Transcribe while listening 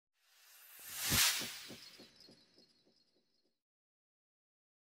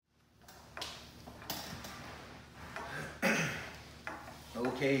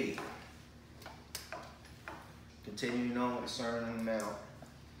Okay, continuing on with the Sermon on the Mount.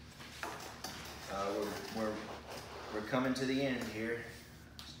 We're coming to the end here.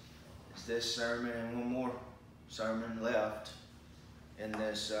 It's this sermon and one more sermon left in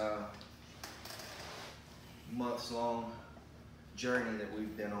this months-long journey that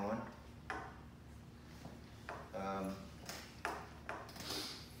we've been on.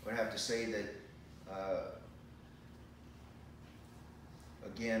 I have to say that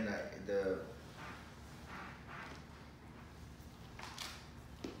again,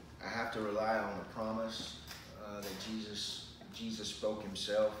 I have to rely on the promise that Jesus spoke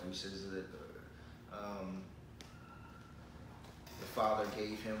himself. He says that the Father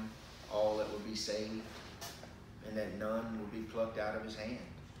gave him all that would be saved, and that none will be plucked out of his hand.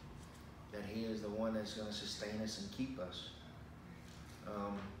 That he is the one that's going to sustain us and keep us.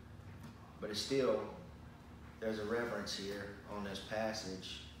 But it's still, there's a reverence here on this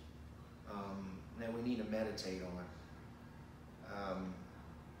passage that we need to meditate on.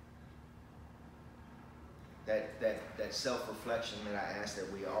 That self-reflection that I ask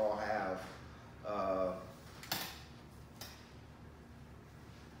that we all have.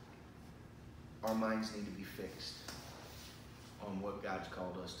 Our minds need to be fixed on what God's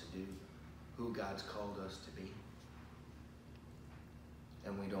called us to do, who God's called us to be.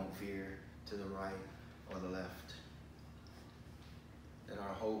 And we don't veer to the right or the left. That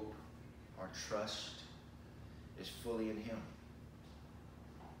our hope, our trust is fully in him.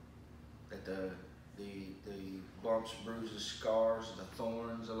 That the bumps, bruises, scars, the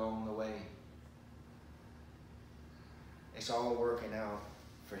thorns along the way, it's all working out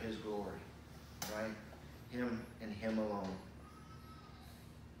for his glory, right? Him and him alone.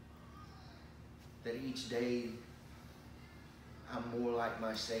 That each day I'm more like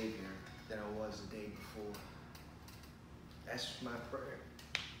my Savior than I was the day before. That's my prayer.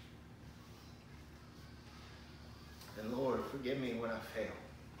 And Lord, forgive me when I fail.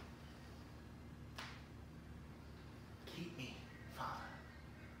 Keep me, Father.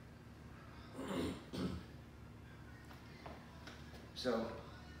 So,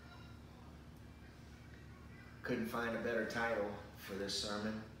 couldn't find a better title for this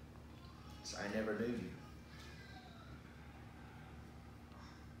sermon. It's I Never Knew You.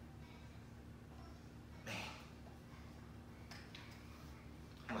 Man,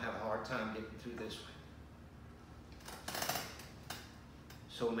 I'm gonna have a hard time getting through this one.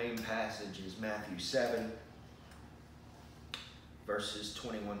 So the main passage is Matthew 7, verses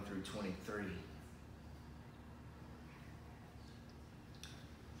 21 through 23.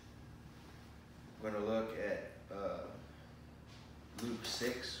 We're going to look at Luke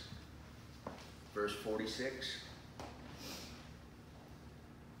 6, verse 46.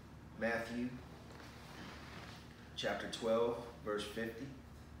 Matthew chapter 12, verse 50.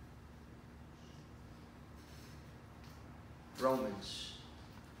 Romans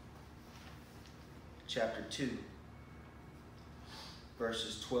chapter 2,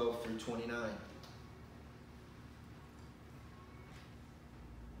 verses 12 through 29.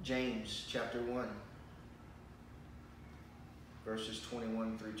 James chapter 1, verses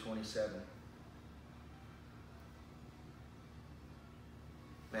 21 through 27.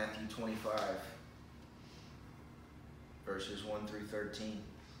 Matthew 25, verses 1 through 13.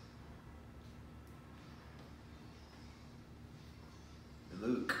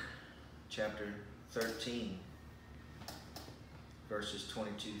 Luke chapter 13, verses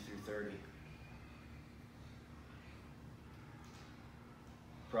 22 through 30.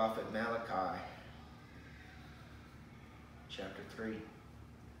 Prophet Malachi, chapter 3,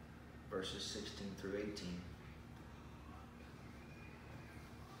 verses 16 through 18.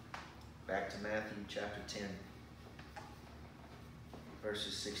 Back to Matthew chapter 10,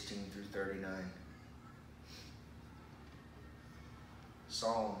 verses 16 through 39.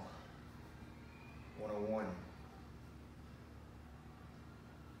 Psalm 101.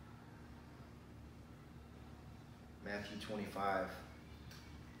 Matthew 25,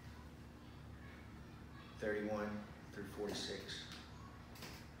 31 through 46.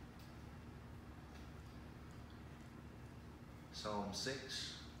 Psalm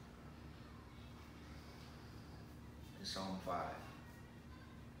 6 and Psalm 5.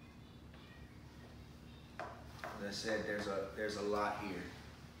 As I said, there's a lot here,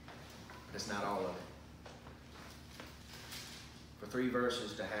 but it's not all of it. For 3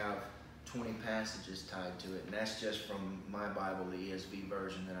 verses to have 20 passages tied to it, and that's just from my Bible, the ESV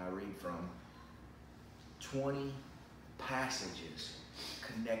version that I read from. 20 passages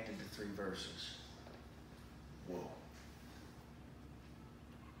connected to 3 verses. Whoa.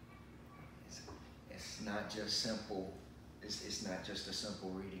 It's not just simple. It's not just a simple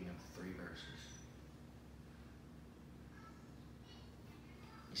reading of 3 verses.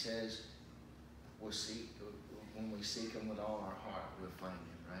 He says, when we seek him with all our heart, we'll find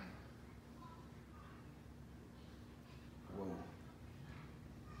him, right? Whoa.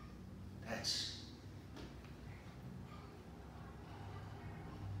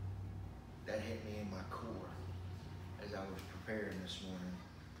 That hit me in my core as I was preparing this morning.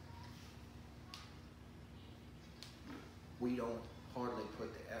 We don't hardly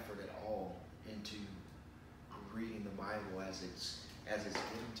put the effort at all into reading the Bible as it's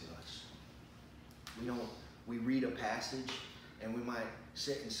given to us. We read a passage and we might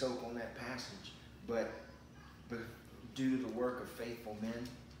sit and soak on that passage, but due to the work of faithful men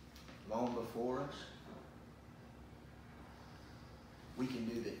long before us, we can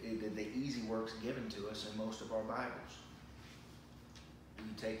do the easy works given to us in most of our Bibles.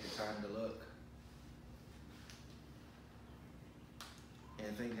 You take the time to look. And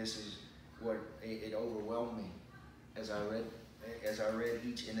I think this is what it overwhelmed me as I read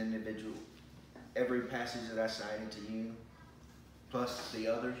each individual, every passage that I cited to you, plus the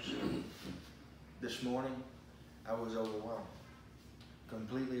others this morning. I was overwhelmed,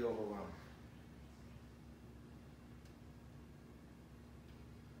 completely overwhelmed.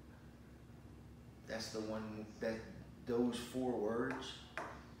 That's the one that those 4 words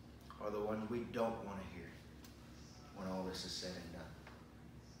are the ones we don't want to hear when all this is said and done.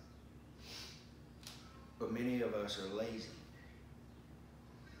 But many of us are lazy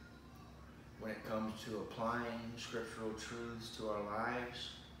when it comes to applying scriptural truths to our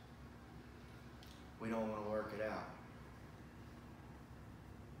lives. We don't want to work it out.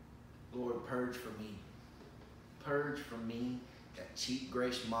 Lord, purge from me. Purge from me that cheap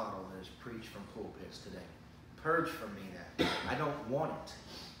grace model that is preached from pulpits today. Purge from me that. I don't want it.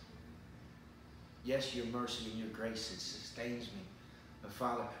 Yes, your mercy and your grace, it sustains me. But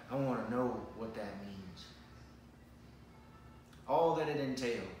Father, I want to know what that means. All that it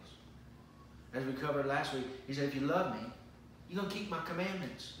entails. As we covered last week, he said, if you love me, you're going to keep my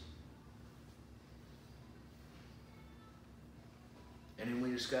commandments. And then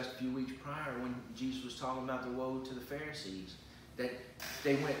we discussed a few weeks prior when Jesus was talking about the woe to the Pharisees, that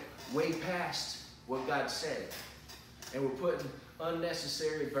they went way past what God said and were putting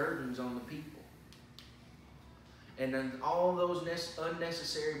unnecessary burdens on the people. And then all those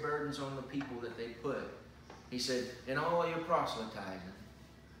unnecessary burdens on the people that they put, he said, in all your proselytizing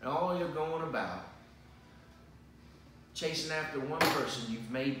and all you're going about, chasing after one person,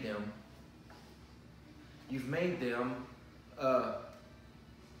 you've made them a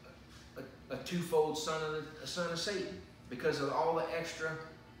twofold son of Satan, because of all the extra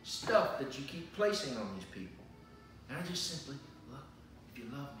stuff that you keep placing on these people. And I just simply, look, if you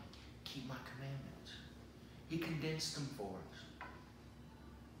love me, keep my commandments. He condensed them for us.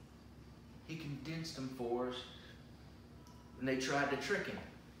 He condensed them for us. And they tried to trick him.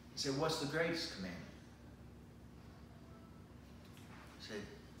 He said, what's the greatest commandment? He said,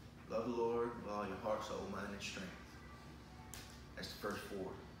 love the Lord with all your heart, soul, mind, and strength. That's the first 4,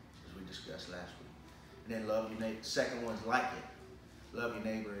 as we discussed last week. And then love your neighbor. The second one's like it. Love your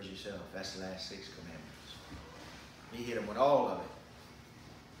neighbor as yourself. That's the last 6 commandments. He hit them with all of it.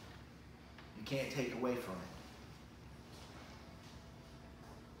 You can't take away from it.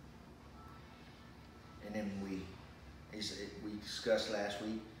 And then we discussed last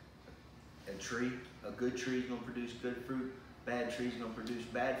week, a good tree is going to produce good fruit. Bad tree is going to produce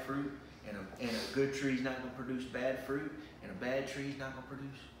bad fruit. And a good tree is not going to produce bad fruit. And a bad tree is not going to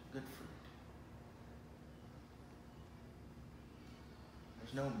produce good fruit.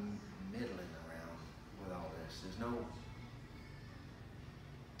 There's no middling around with all this. There's no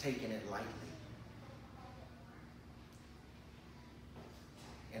taking it lightly.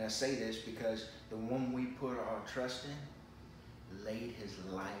 And I say this because the one we put our trust in laid his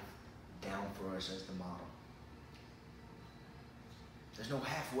life down for us as the model. There's no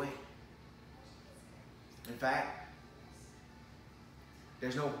halfway. In fact,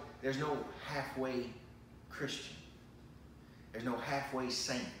 there's no halfway Christian. There's no halfway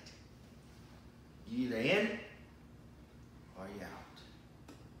saint. You either in or you out.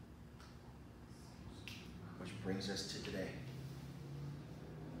 Which brings us to today.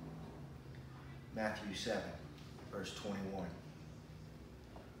 Matthew 7, verse 21.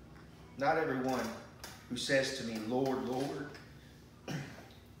 Not everyone who says to me, Lord, Lord,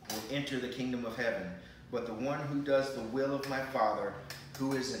 will enter the kingdom of heaven, but the one who does the will of my Father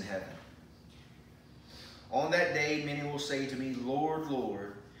who is in heaven. On that day, many will say to me, Lord,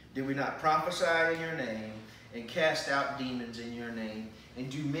 Lord, did we not prophesy in your name, and cast out demons in your name, and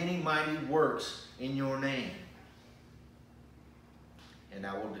do many mighty works in your name? And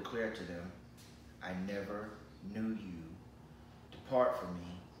I will declare to them, I never knew you. Depart from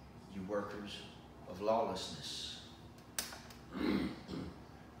me, you workers of lawlessness.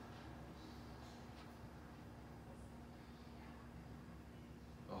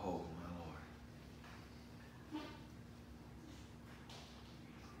 Oh, my Lord.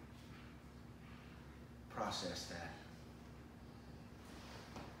 Process that.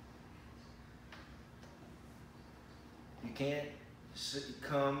 You can't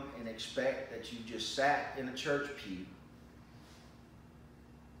come and expect that you just sat in a church pew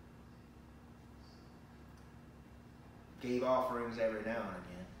gave offerings every now and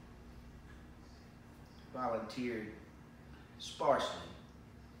again, volunteered sparsely,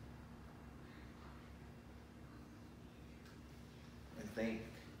 and think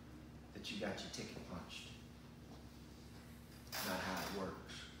that you got your ticket punched. Not how it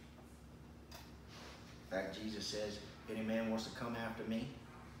works. In fact, Jesus says, if any man wants to come after me,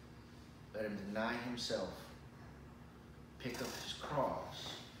 let him deny himself, pick up his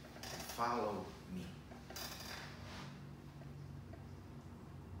cross, and follow me.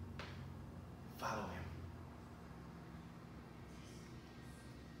 Follow him.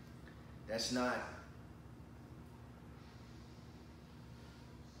 That's not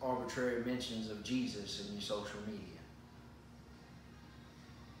arbitrary mentions of Jesus in your social media.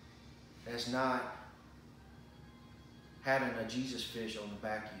 That's not having a Jesus fish on the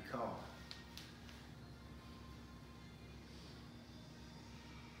back of your car.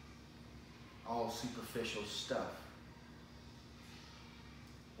 All superficial stuff.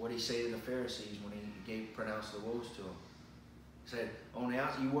 What did he say to the Pharisees when he pronounced the woes to them? He said, on the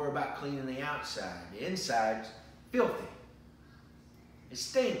outside, you worry about cleaning the outside. The inside's filthy. It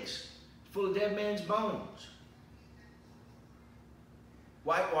stinks. It's full of dead man's bones.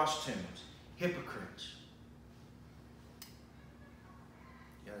 Whitewashed tombs. Hypocrites.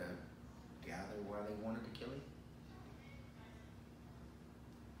 You gotta gather why they wanted to kill him.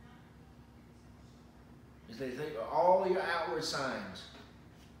 They think all your outward signs,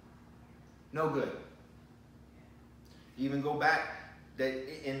 no good. Even go back that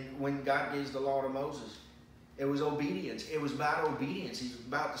when God gives the law to Moses, it was obedience. It was about obedience. He's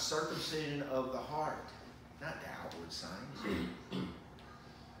about the circumcision of the heart, not the outward signs.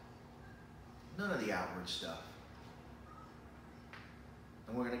 None of the outward stuff.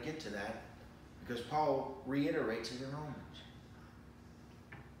 And we're going to get to that because Paul reiterates it in Romans.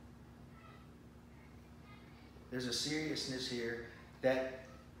 There's a seriousness here that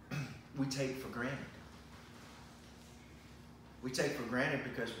we take for granted. We take for granted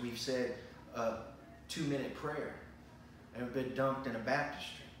because we've said a 2-minute prayer and have been dunked in a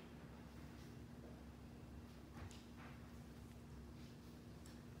baptistry.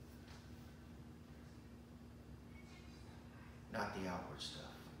 Not the outward stuff.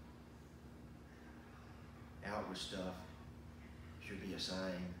 Outward stuff should be a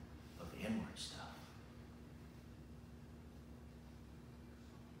sign of the inward stuff.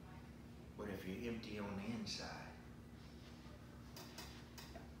 But if you're empty on the inside,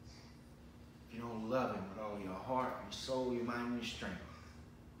 if you don't love him with all your heart, your soul, your mind, and your strength,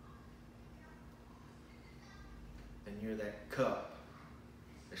 then you're that cup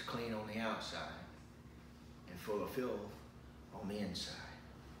that's clean on the outside and full of filth on the inside.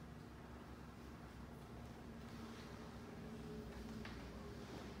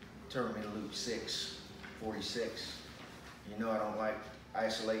 Turn me to Luke 6:46. You know I don't like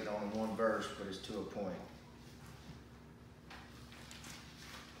isolating on one verse, but it's to a point.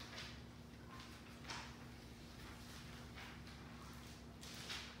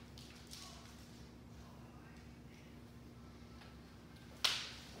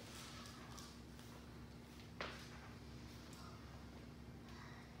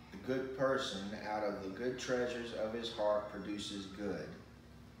 The good person out of the good treasures of his heart produces good,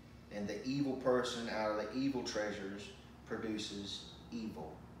 and the evil person out of the evil treasures produces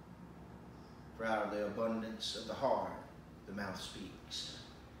evil. For out of the abundance of the heart, the mouth speaks.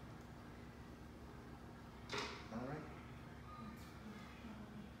 All right.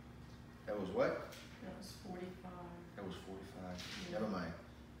 That was what? That was 45. That was 45. Yeah. Never mind.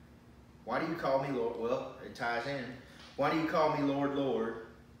 Why do you call me Lord? Well, it ties in. Why do you call me Lord, Lord,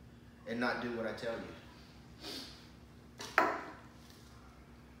 and not do what I tell you?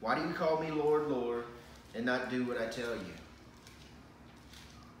 Why do you call me Lord, Lord, and not do what I tell you?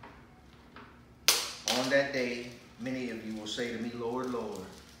 On that day, many of you will say to me, Lord, Lord.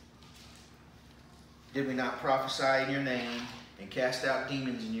 Did we not prophesy in your name, and cast out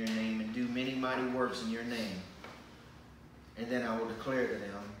demons in your name, and do many mighty works in your name? And then I will declare to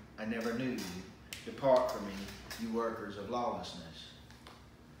them, I never knew you. Depart from me, you workers of lawlessness.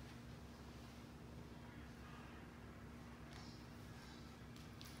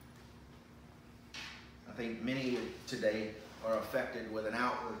 I think many today are affected with an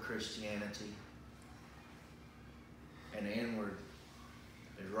outward Christianity, and the inward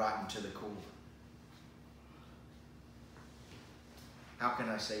is rotten to the core. How can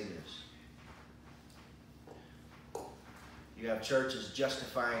I say this? You have churches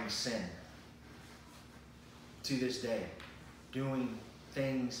justifying sin to this day, doing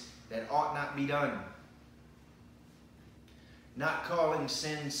things that ought not be done, not calling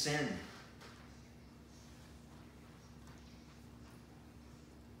sin sin.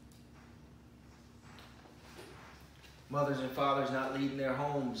 Mothers and fathers not leading their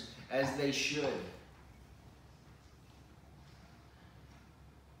homes as they should.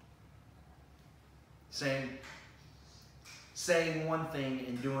 Saying one thing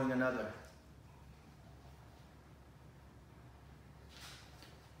and doing another.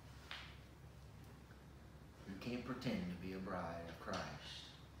 You can't pretend to be a bride of Christ,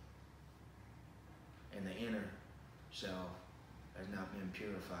 and the inner self has not been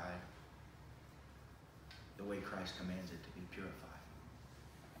purified the way Christ commands it to be purified.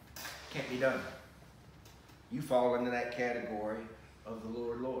 Can't be done. You fall into that category of the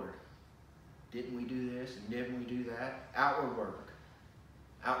Lord, Lord. Didn't we do this and didn't we do that? Outward work.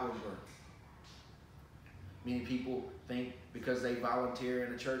 Outward work. Many people think because they volunteer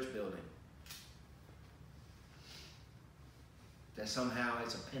in a church building that somehow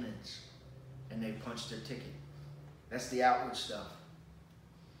it's a penance and they punched their ticket. That's the outward stuff.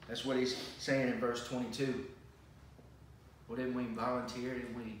 That's what he's saying in verse 22. Well, didn't we volunteer?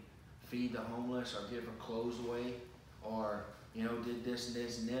 Didn't we feed the homeless or give our clothes away? Or, did this and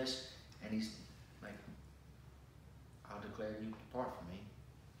this and this? And he's like, I'll declare you depart from me.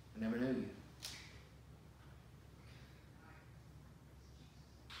 I never knew you.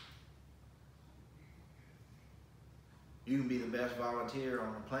 You can be the best volunteer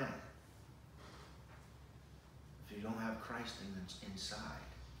on the planet if you don't have Christ inside.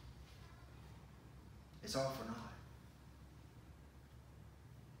 It's all for naught.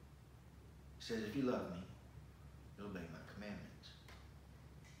 He says, if you love me, you'll obey my commandments.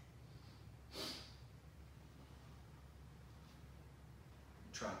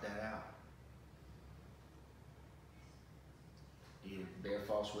 Trot that out. Do you bear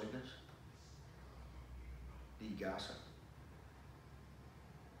false witness? Do you gossip?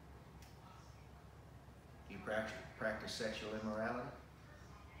 Do you practice sexual immorality?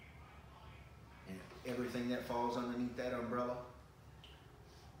 And everything that falls underneath that umbrella?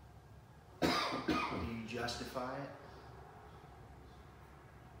 Do you justify it?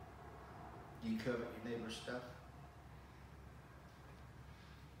 Do you covet your neighbor's stuff?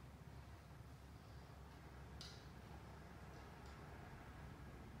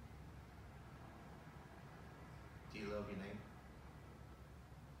 Do you love your neighbor?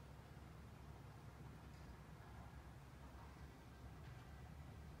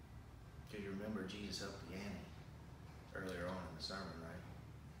 Do you remember Jesus upped the ante earlier on in the sermon, right?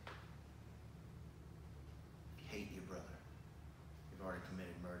 If you hate your brother, you've already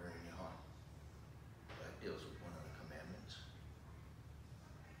committed murder in your heart. That deals with one of the commandments.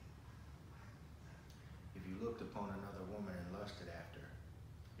 If you looked upon another woman and lusted after her,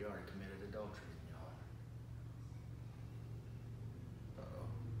 you already committed adultery in your heart.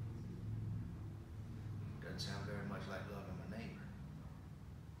 Uh-oh. Doesn't sound very much like loving my neighbor.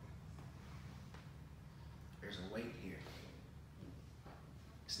 There's a weight here.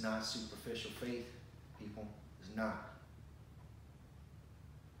 It's not superficial faith, people. It's not.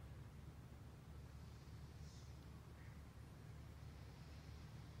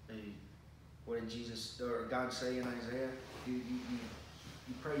 What did Jesus or God say in Isaiah? You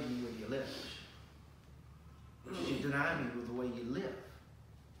praise me with your lips, but you deny me with the way you live.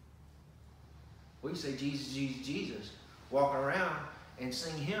 We say Jesus, Jesus, Jesus, walk around and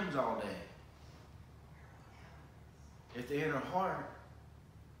sing hymns all day. If the inner heart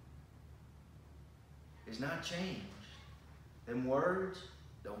is not changed, then words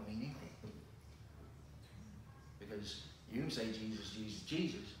don't mean anything. Because you can say Jesus, Jesus,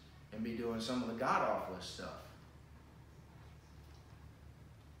 Jesus, and be doing some of the god-awful stuff.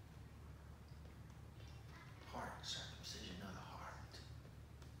 Heart, circumcision of the heart.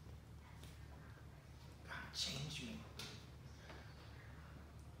 God, change me.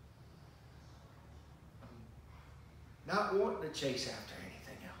 Not wanting to chase after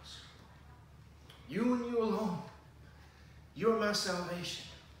anything else. You and you alone. You're my salvation,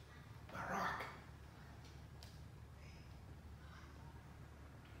 my rock.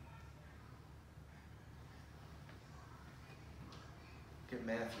 Look at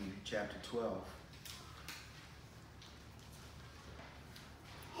Matthew chapter 12.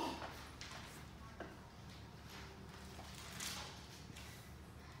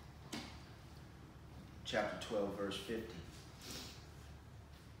 Chapter 12, verse 50.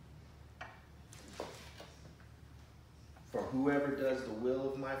 For whoever does the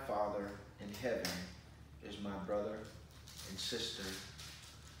will of my Father in heaven is my brother and sister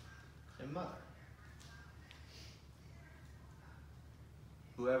and mother.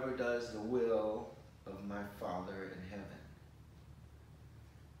 Whoever does the will of my Father in heaven.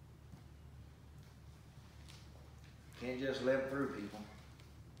 Can't just live through people.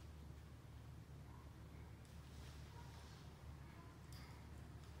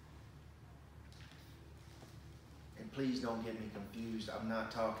 Please don't get me confused. I'm not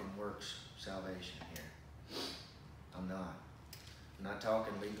talking works salvation here. I'm not. I'm not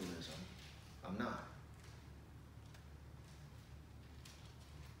talking legalism. I'm not.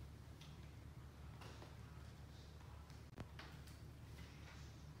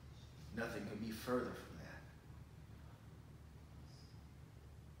 Nothing could be further from that.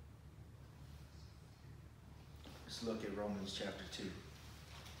 Let's look at Romans chapter 2. So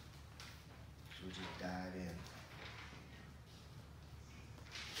we'll just dive in.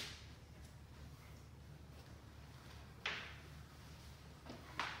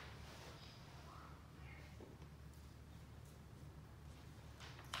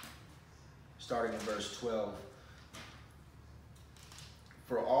 Starting in verse 12.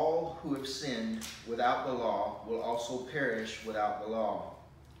 For all who have sinned without the law will also perish without the law,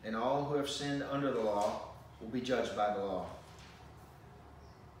 and all who have sinned under the law will be judged by the law.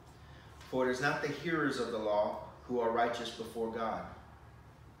 For it is not the hearers of the law who are righteous before God,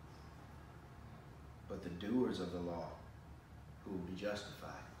 but the doers of the law who will be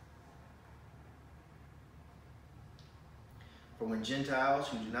justified. For when Gentiles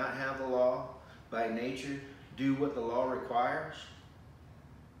who do not have the law by nature do what the law requires,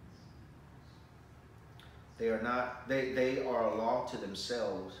 they are a law to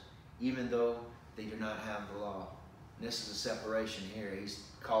themselves, even though they do not have the law. And this is a separation here. He's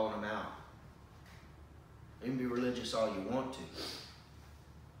calling them out. You can be religious all you want to.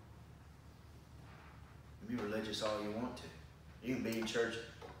 You can be religious all you want to. You can be in church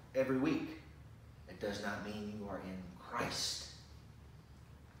every week. It does not mean you are in Christ.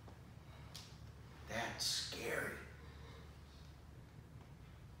 That's scary.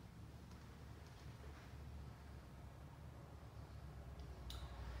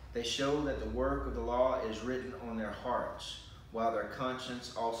 They show that the work of the law is written on their hearts, while their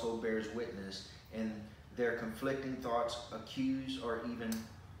conscience also bears witness, and their conflicting thoughts accuse or even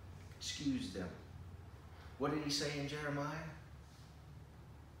excuse them. What did he say in Jeremiah?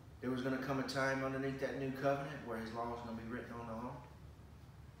 There was going to come a time underneath that new covenant where his law was going to be written on the heart.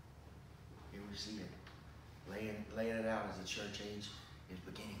 Here we see it, laying it out as the church age is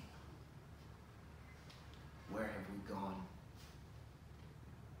beginning. Where have we gone?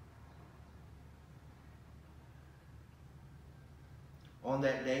 On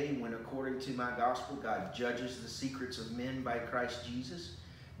that day, when according to my gospel, God judges the secrets of men by Christ Jesus.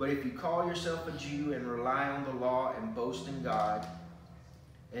 But if you call yourself a Jew and rely on the law and boast in God,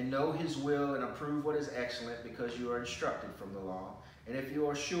 and know his will and approve what is excellent because you are instructed from the law, and if you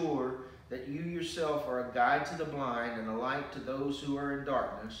are sure that you yourself are a guide to the blind and a light to those who are in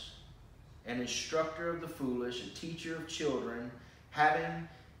darkness, an instructor of the foolish, a teacher of children, having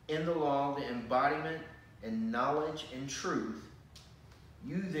in the law the embodiment and knowledge and truth,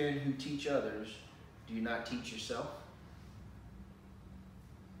 you then who teach others, do you not teach yourself?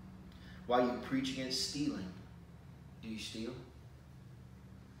 While you preach against stealing, do you steal?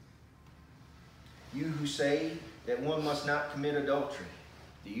 You who say that one must not commit adultery,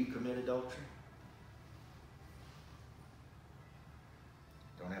 do you commit adultery?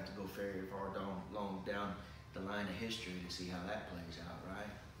 Don't have to go very far long down the line of history to see how that plays out, right?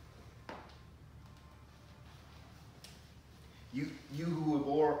 You who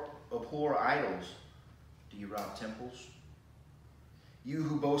abhor idols, do you rob temples? You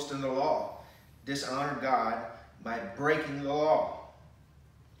who boast in the law, dishonor God by breaking the law.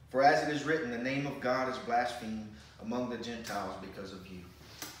 For as it is written, the name of God is blasphemed among the Gentiles because of you.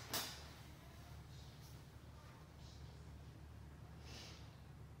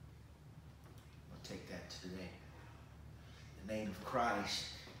 I'll take that today. The name of Christ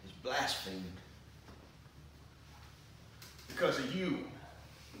is blasphemed because of you.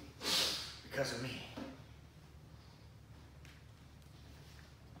 because of me.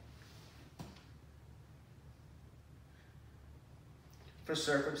 For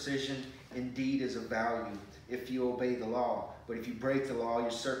circumcision indeed is of value if you obey the law. But if you break the law,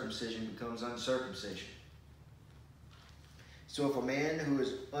 your circumcision becomes uncircumcision. So if a man who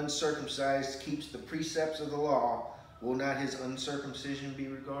is uncircumcised keeps the precepts of the law, will not his uncircumcision be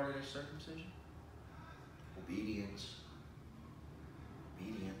regarded as circumcision? Obedience.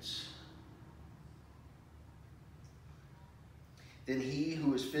 Obedience. Then he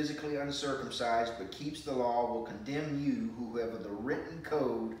who is physically uncircumcised but keeps the law will condemn you, who have the written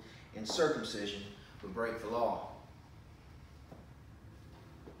code in circumcision but break the law.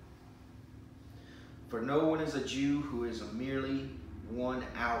 For no one is a Jew who is merely one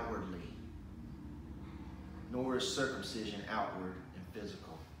outwardly, nor is circumcision outward and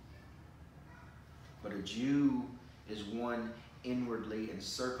physical. But a Jew is one inwardly, and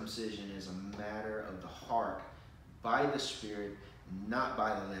circumcision is a matter of the heart, by the Spirit, not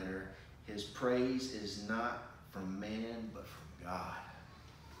by the letter. His praise is not from man, but from God.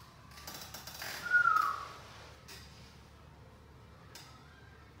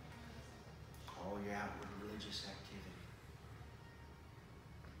 All your outward religious activity,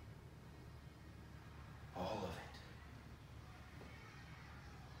 all of it,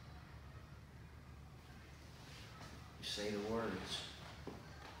 you say the words,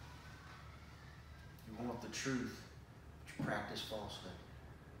 you want the truth, but you practice falsehood.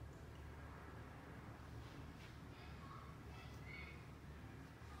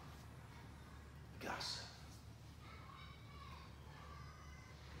 Gossip.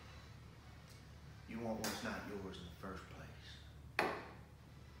 You want what's not yours in the first place.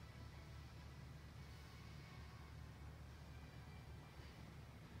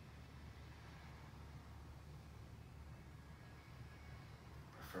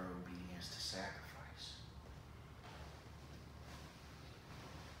 Prefer obedience to sacrifice.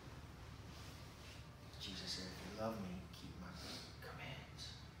 Jesus said, if you love me, keep my commands.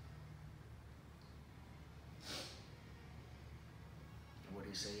 And what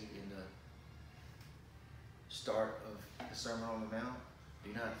did he say in the start of the Sermon on the Mount?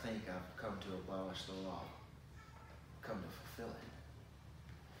 Do not think I've come to abolish the law. I've come to fulfill it.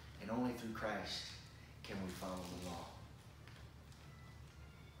 And only through Christ can we follow the law.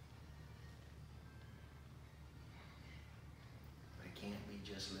 But it can't be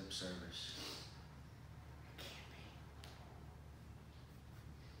just lip service. It can't be.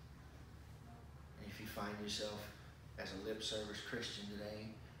 And if you find yourself as a lip service Christian today,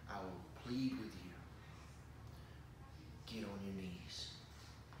 I will plead with you. Get on your knees.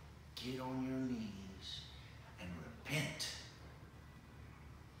 Get on your knees and repent.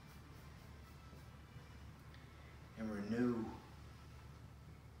 And renew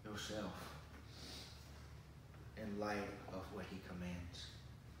yourself in light of what he commands.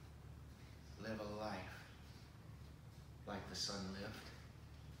 Live a life like the Son lived.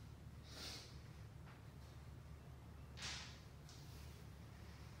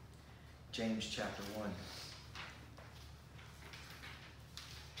 James chapter 1.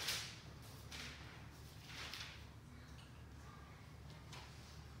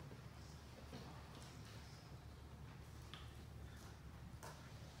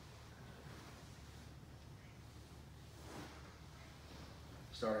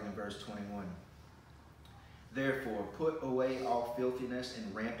 Starting in verse 21. Therefore, put away all filthiness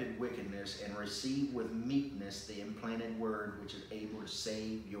and rampant wickedness, and receive with meekness the implanted word, which is able to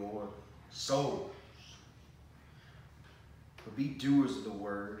save your souls. But be doers of the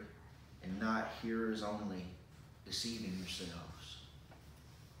word, and not hearers only, deceiving yourselves.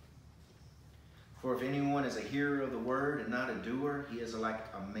 For if anyone is a hearer of the word and not a doer, he is like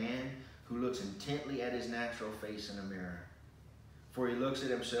a man who looks intently at his natural face in a mirror. For he looks at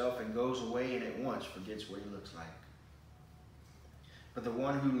himself and goes away and at once forgets what he looks like. But the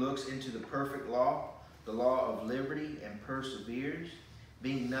one who looks into the perfect law, the law of liberty, and perseveres,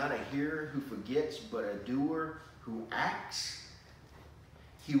 being not a hearer who forgets, but a doer who acts,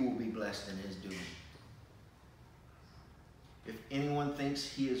 he will be blessed in his doing. If anyone thinks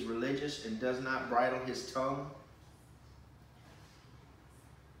he is religious and does not bridle his tongue,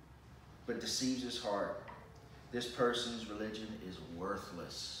 but deceives his heart, this person's religion is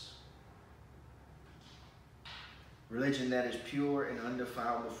worthless. Religion that is pure and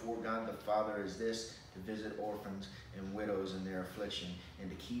undefiled before God the Father is this: to visit orphans and widows in their affliction, and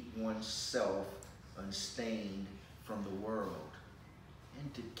to keep oneself unstained from the world.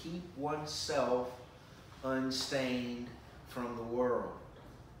 And to keep oneself unstained from the world.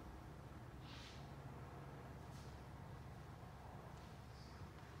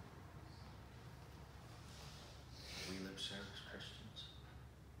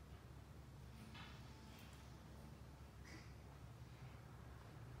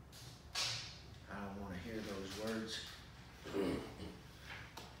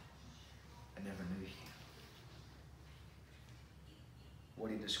 what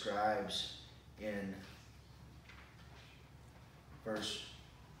he describes in verse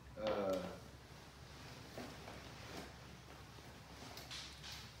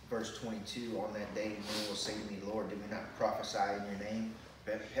 22. On that day, many will say to me, Lord, did we not prophesy in your name?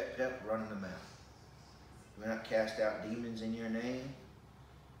 Pep, pep, pep, running them out. Did we not cast out demons in your name?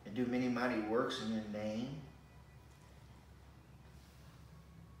 And do many mighty works in your name?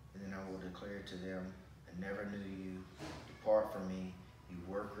 And then I will declare to them, I never knew you. Depart from me, you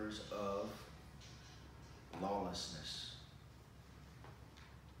workers of lawlessness.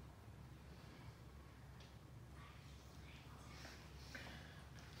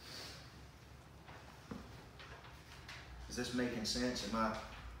 Is this making sense?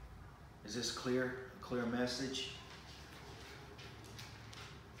 Is this clear? A clear message?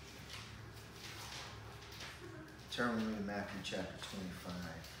 Turn with me to Matthew chapter 25.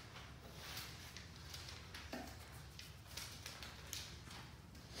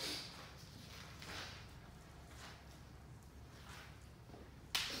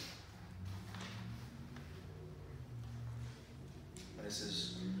 This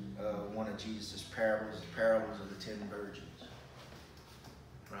is one of Jesus' parables, the parables of the 10 virgins.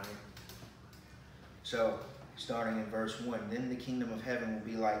 Right? So, starting in verse 1, then the kingdom of heaven will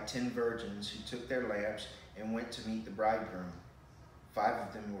be like 10 virgins who took their lamps and went to meet the bridegroom. 5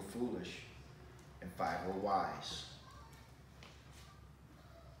 of them were foolish, and 5 were wise.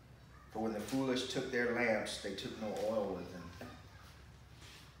 For when the foolish took their lamps, they took no oil with them.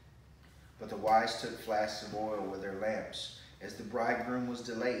 But the wise took flasks of oil with their lamps. As the bridegroom was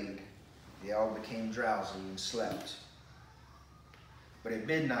delayed, they all became drowsy and slept. But at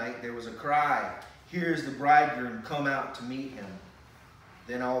midnight there was a cry, here is the bridegroom, come out to meet him.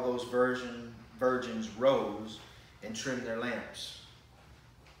 Then all those virgins rose and trimmed their lamps.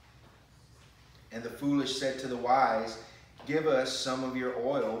 And the foolish said to the wise, give us some of your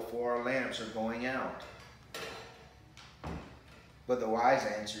oil, for our lamps are going out. But the wise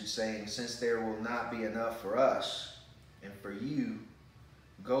answered, saying, since there will not be enough for us and for you,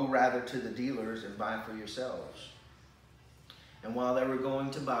 go rather to the dealers and buy for yourselves. And while they were going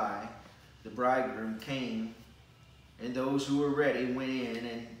to buy, the bridegroom came, and those who were ready went in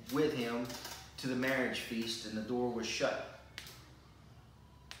and with him to the marriage feast, and the door was shut.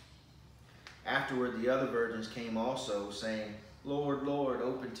 Afterward, the other virgins came also, saying, Lord, Lord,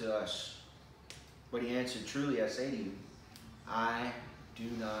 open to us. But he answered, truly I say to you, I do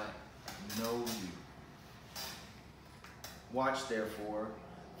not know you. Watch therefore,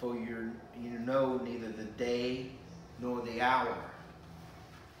 for you know neither the day nor the hour.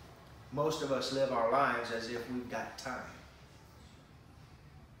 Most of us live our lives as if we've got time.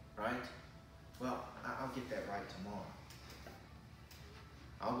 Right? Well, I'll get that right tomorrow.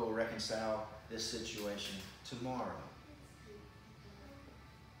 I'll go reconcile this situation tomorrow.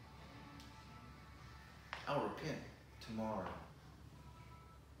 I'll repent tomorrow.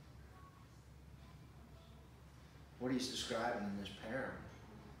 What he's describing in this parable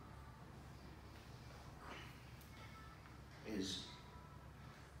is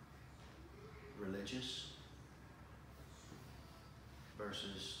religious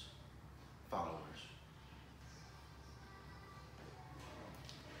versus followers.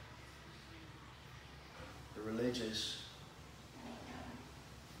 The religious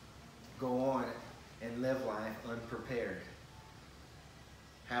go on and live life unprepared.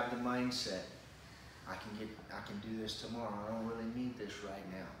 Have the mindset, I can do this tomorrow. I don't really need this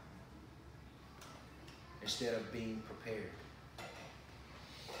right now. Instead of being prepared.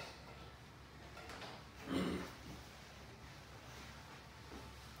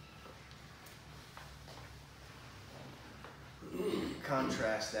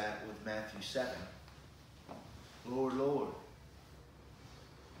 Contrast that with Matthew 7. Lord, Lord,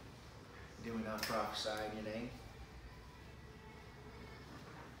 did we not prophesy in your name?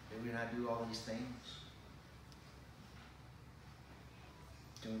 Did we not do all these things?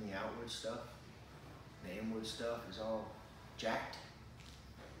 Doing the outward stuff, the inward stuff is all jacked.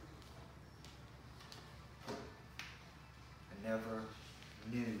 I never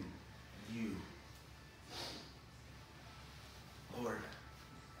knew you. Lord,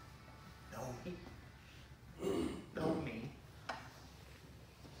 know me. Know me.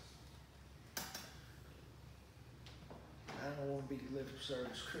 I don't want to be lip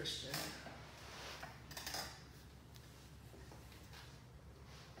service Christian.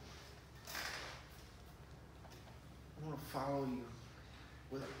 I want to follow you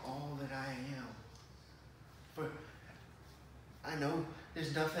with all that I am. For I know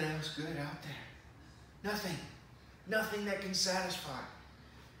there's nothing else good out there. Nothing. Nothing that can satisfy.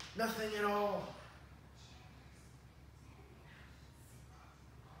 Nothing at all.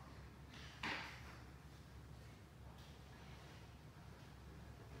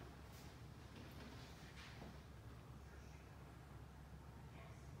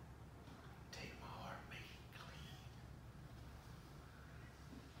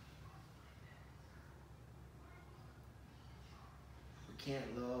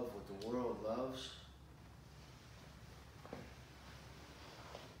 can't love what the world loves,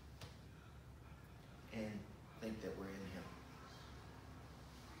 and think that we're in Him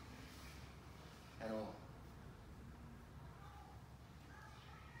at all.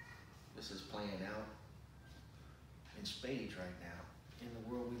 This is playing out in spades right now, in the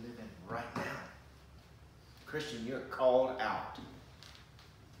world we live in right now. Christian, you're called out.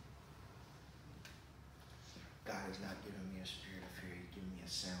 God has not given me a spirit of fear. He's given me a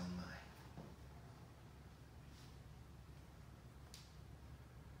sound mind.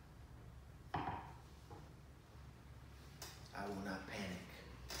 I will not panic,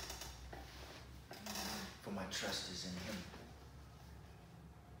 for my trust is in Him.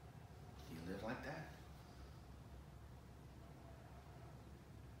 Do you live like that?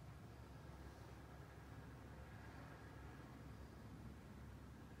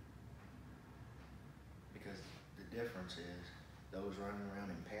 Because the difference is those running around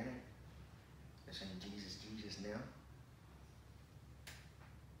in panic, they're saying, Jesus, Jesus now.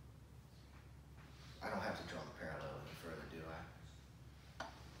 I don't have to draw the parallel any further, do I?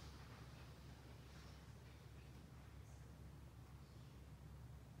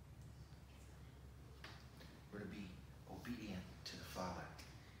 We're to be obedient to the Father,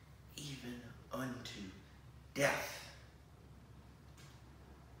 even unto death.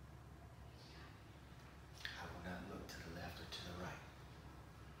 I will not look to the left or to the right.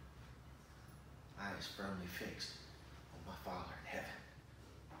 Eyes firmly fixed on my Father in heaven.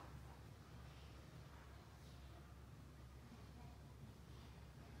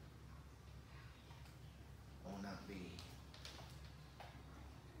 I will not be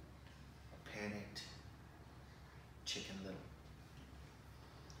a panicked Chicken Little,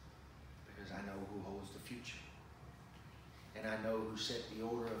 because I know who holds the future, and I know who set the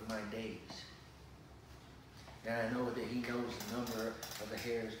order of my days, and I know that He knows the number of the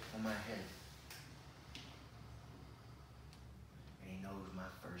hairs on my head, and He knows my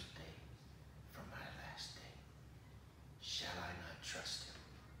first day from my last day. Shall I not trust Him?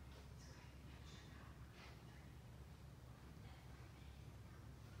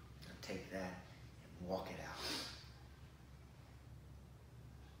 Now take that and walk it out.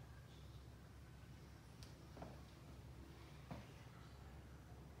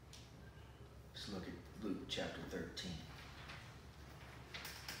 Let's look at Luke chapter 13.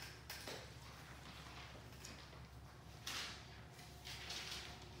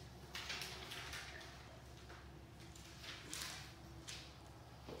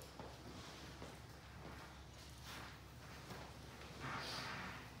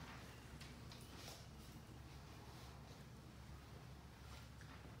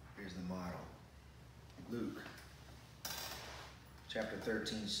 Here's the model. Luke chapter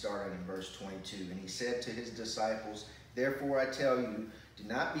 13 started in verse 22. And He said to His disciples, therefore I tell you, do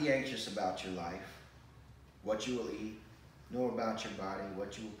not be anxious about your life, what you will eat, nor about your body,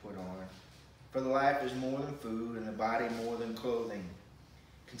 what you will put on. For the life is more than food, and the body more than clothing.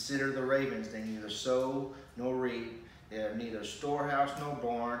 Consider the ravens, they neither sow nor reap, they have neither storehouse nor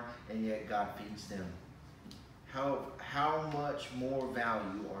barn, and yet God feeds them. How much more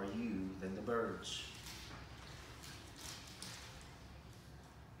value are you than the birds?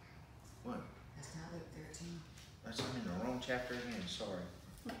 What? That's not Luke 13. I'm in the wrong chapter again. Sorry.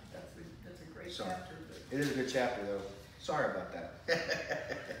 That's a great Sorry. chapter. But... It is a good chapter, though. Sorry about that.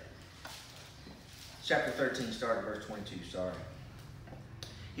 Chapter 13, starting verse 22. Sorry.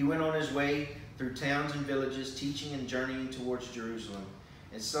 He went on his way through towns and villages, teaching and journeying towards Jerusalem.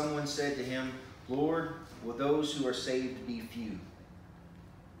 And someone said to him, Lord, will those who are saved be few?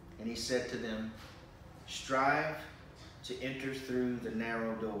 And He said to them, strive to enter through the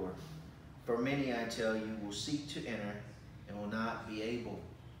narrow door. For many, I tell you, will seek to enter and will not be able.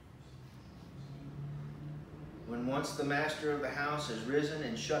 When once the master of the house has risen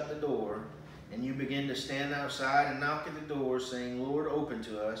and shut the door, and you begin to stand outside and knock at the door, saying, Lord, open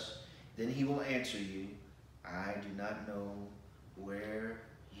to us, then He will answer you, I do not know where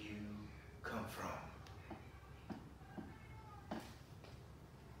you come from.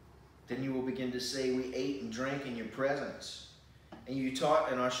 Then you will begin to say, we ate and drank in your presence, and you taught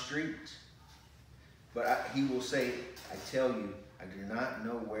in our street. But He will say, I tell you, I do not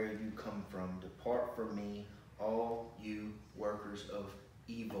know where you come from. Depart from me, all you workers of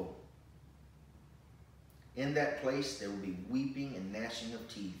evil. In that place there will be weeping and gnashing of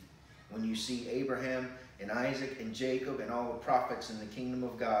teeth when you see Abraham and Isaac and Jacob and all the prophets in the kingdom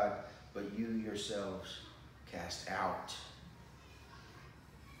of God, but you yourselves cast out.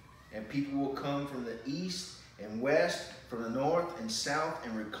 And people will come from the east and west, from the north and south,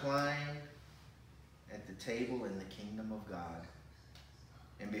 and recline at the table in the kingdom of God.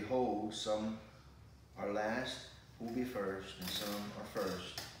 And behold, some are last who will be first, and some are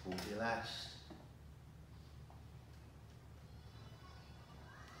first who will be last.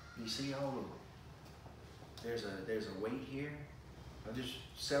 You see all of there's a weight here. There's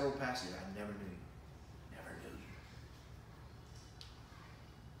several passages I never knew. Never knew.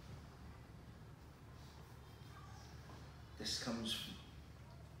 This comes.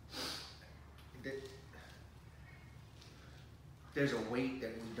 There's a weight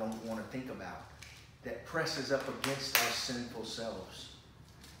that we don't want to think about that presses up against our sinful selves.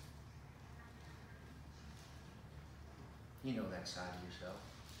 You know that side of yourself.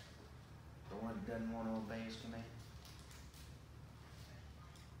 The one that doesn't want to obey his command.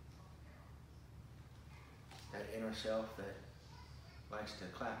 That inner self that likes to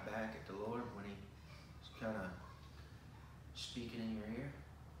clap back at the Lord when he's kind of speaking in your ear.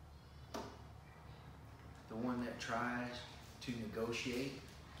 The one that tries to negotiate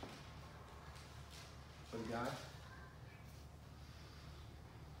with God.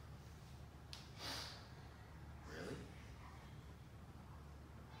 Really?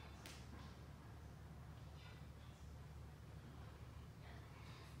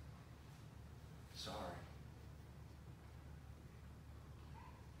 Sorry.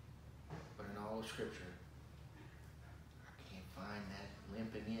 But in all of Scripture, I can't find that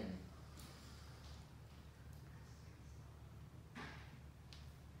limping in.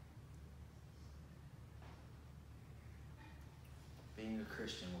 Being a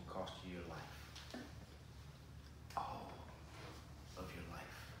Christian will cost you your life. All of your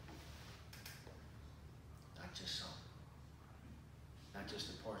life. Not just some. Not just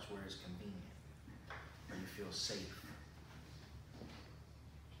the parts where it's convenient, where you feel safe.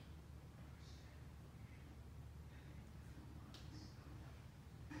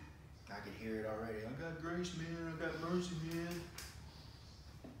 I could hear it already. I got grace, man. I got mercy, man.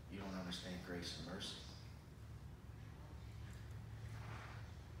 You don't understand grace and mercy.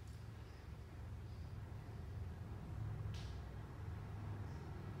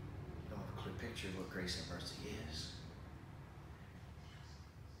 Picture of what grace and mercy is.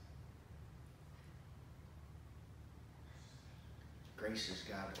 Grace is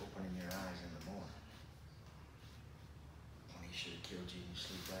God opening your eyes in the morning when he should have killed you in your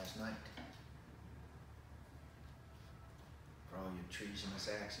sleep last night for all your treasonous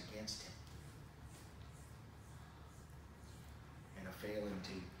acts against him and a failing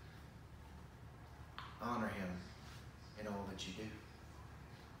to honor him in all that you do.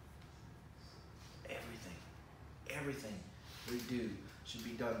 Everything we do should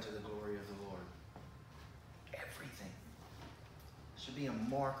be done to the glory of the Lord. Everything should be a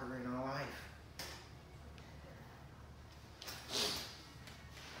marker in our life.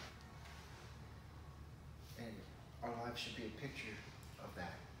 And our life should be a picture of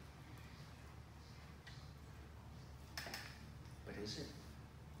that. But is it?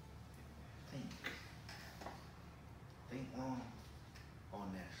 Think long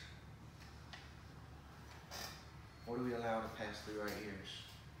on this. What do we allow to pass through our ears?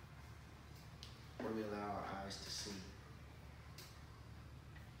 What do we allow our eyes to see?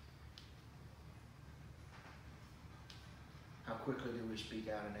 How quickly do we speak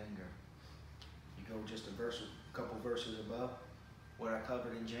out in anger? You go just a couple verses above what I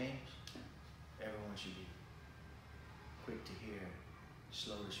covered in James. Everyone should be quick to hear,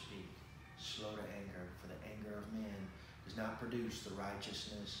 slow to speak, slow to anger, for the anger of men does not produce the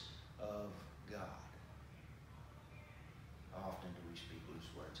righteousness of God. How often do we speak loose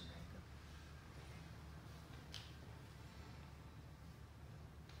words in anger?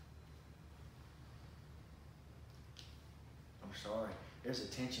 I'm sorry. There's a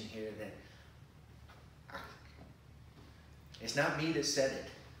tension here that it's not me that said it.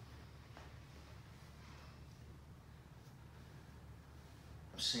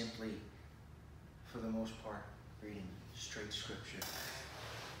 I'm simply, for the most part, reading straight scripture.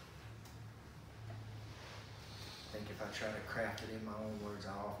 I think if I try to craft it in my own words,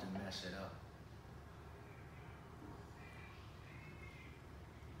 I'll often mess it up.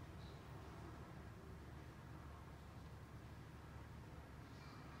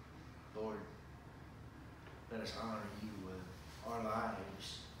 Lord, let us honor you with our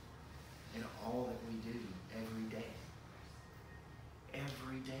lives in all that we do every day.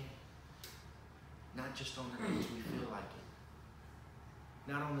 Every day. Not just on the days we feel like it.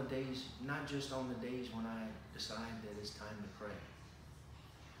 Not just on the days when I decide that it's time to pray.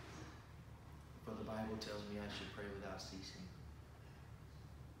 For the Bible tells me I should pray without ceasing.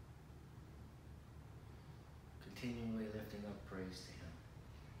 Continually lifting up praise to him.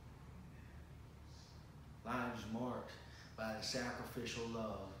 Lives marked by the sacrificial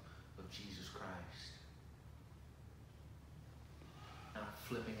love of Jesus Christ. Not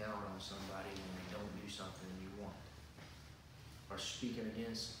flipping out on somebody when they don't do something you want, or speaking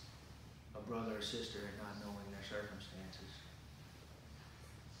against a brother or sister and not knowing their circumstances.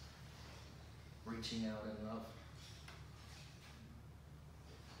 Reaching out in love.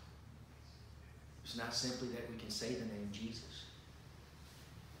 It's not simply that we can say the name Jesus.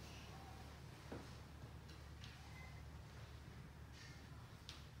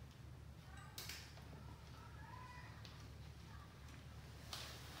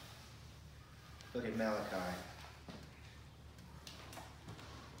 Look at Malachi.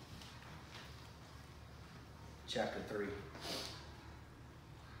 Chapter 3.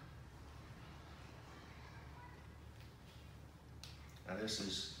 Now this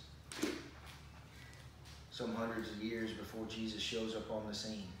is some hundreds of years before Jesus shows up on the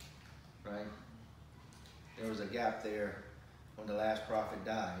scene, right? There was a gap there when the last prophet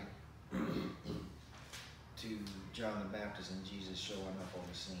died to John the Baptist and Jesus showing up on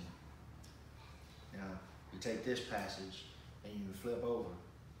the scene. Now, you take this passage and you flip over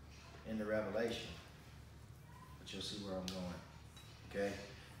into Revelation, but you'll see where I'm going, okay?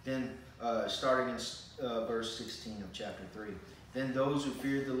 Then, starting in verse 16 of chapter 3. Then those who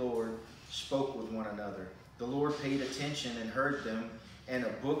feared the Lord spoke with one another. The Lord paid attention and heard them, and a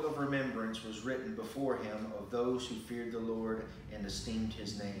book of remembrance was written before him of those who feared the Lord and esteemed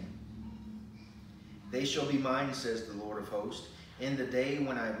his name. They shall be mine, says the Lord of hosts, in the day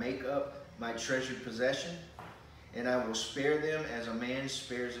when I make up my treasured possession, and I will spare them as a man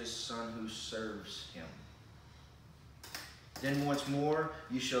spares his son who serves him. Then once more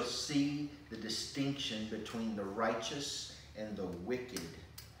you shall see the distinction between the righteous and the wicked,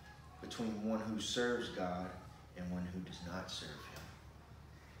 between one who serves God and one who does not serve him.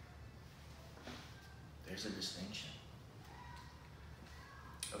 There's a distinction,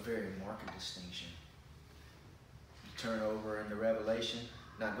 a very marked distinction. You turn over into Revelation,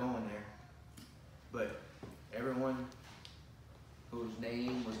 not going there, but everyone whose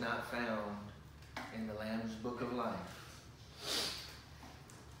name was not found in the Lamb's Book of Life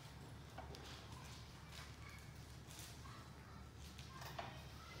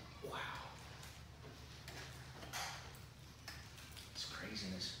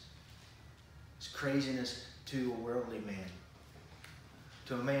craziness to a worldly man,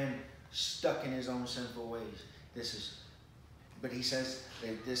 to a man stuck in his own sinful ways. But he says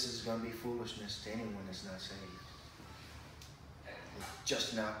that this is going to be foolishness to anyone that's not saved. They're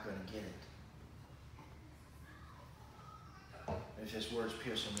just not going to get it. If this word's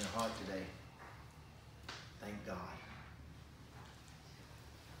piercing your heart today, thank God.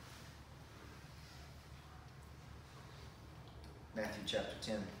 Matthew chapter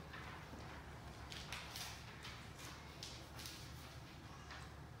 10.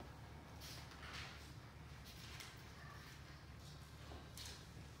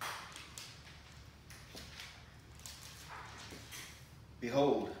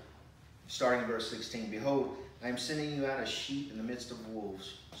 Behold, starting in verse 16, behold, I am sending you out as sheep in the midst of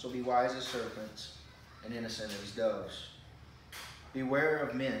wolves. So be wise as serpents and innocent as doves. Beware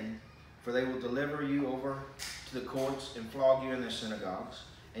of men, for they will deliver you over to the courts and flog you in their synagogues,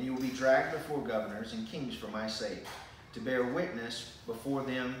 and you will be dragged before governors and kings for my sake, to bear witness before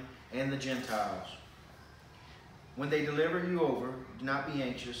them and the Gentiles. When they deliver you over, do not be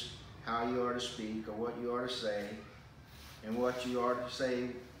anxious how you are to speak or what you are to say, and what you are to say,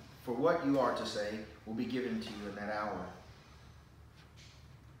 for what you are to say will be given to you in that hour.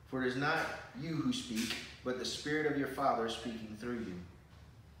 For it is not you who speak, but the Spirit of your Father speaking through you.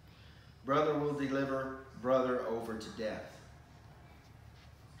 Brother will deliver brother over to death,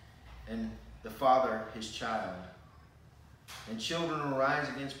 and the father his child. And children will rise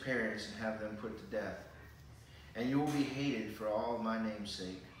against parents and have them put to death. And you will be hated for all of my name's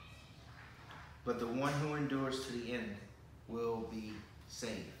sake. But the one who endures to the end will be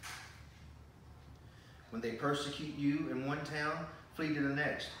saved. When they persecute you in one town, flee to the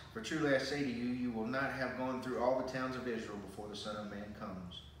next. For truly I say to you, you will not have gone through all the towns of Israel before the Son of Man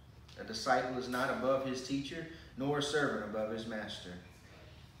comes. A disciple is not above his teacher, nor a servant above his master.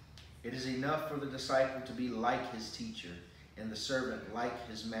 It is enough for the disciple to be like his teacher, and the servant like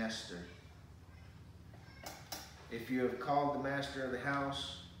his master. If you have called the master of the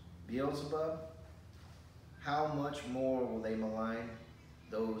house Beelzebub, how much more will they malign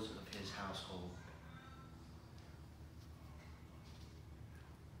those of his household?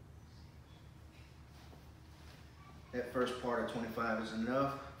 That first part of 25 is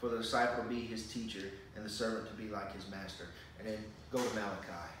enough for the disciple to be his teacher and the servant to be like his master. And then go to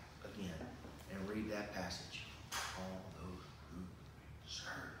Malachi again and read that passage all those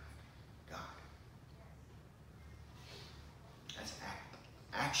served God. That's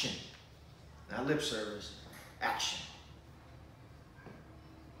action. Not lip service, action.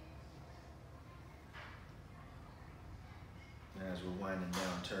 And as we're winding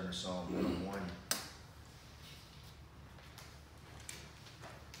down, turn to Psalm 101.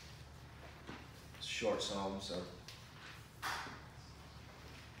 It's a short psalm, so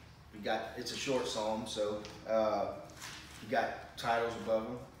it's a short psalm, so you got titles above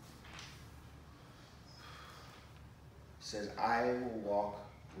them. It says, I will walk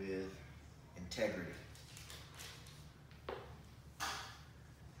with integrity.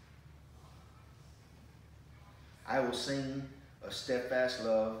 I will sing of steadfast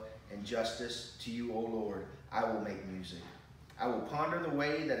love and justice to you, O Lord. I will make music. I will ponder the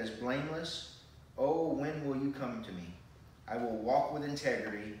way that is blameless. Oh, when will you come to me? I will walk with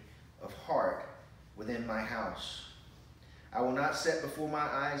integrity of heart within my house. I will not set before my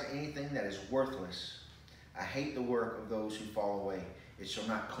eyes anything that is worthless. I hate the work of those who fall away. It shall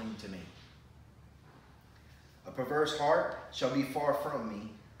not cling to me. A perverse heart shall be far from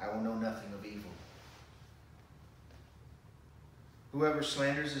me. I will know nothing of evil. Whoever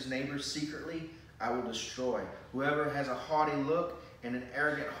slanders his neighbor secretly, I will destroy. Whoever has a haughty look and an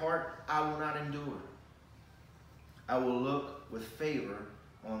arrogant heart, I will not endure. I will look with favor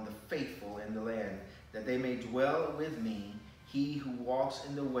on the faithful in the land, that they may dwell with me. He who walks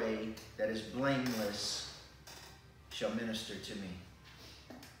in the way that is blameless shall minister to me.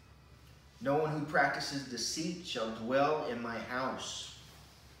 No one who practices deceit shall dwell in my house.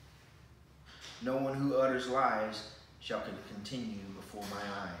 No one who utters lies shall continue before my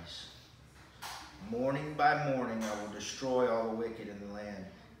eyes. Morning by morning I will destroy all the wicked in the land,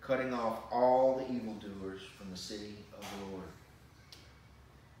 cutting off all the evildoers from the city of the Lord.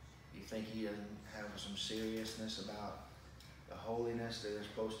 You think he doesn't have some seriousness about the holiness that is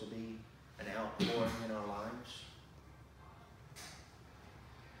supposed to be an outpouring in our lives?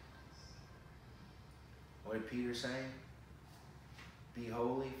 What did Peter say? Be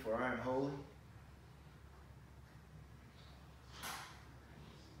holy, for I am holy.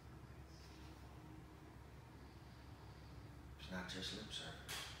 It's not just lip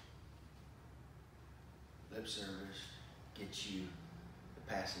service. Lip service gets you the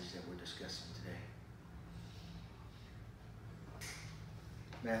passage that we're discussing today.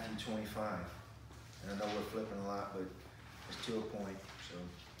 Matthew 25. And I know we're flipping a lot, but it's to a point, so.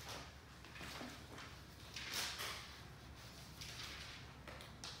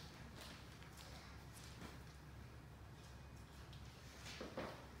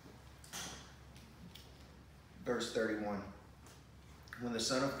 Verse 31. When the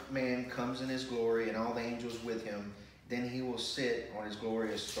Son of Man comes in his glory and all the angels with him, then he will sit on his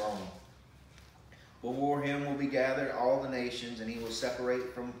glorious throne. Before him will be gathered all the nations, and he will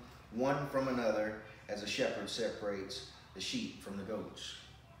separate from one from another, as a shepherd separates the sheep from the goats.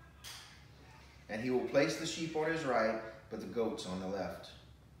 And he will place the sheep on his right, but the goats on the left.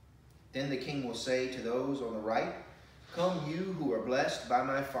 Then the king will say to those on the right, come, you who are blessed by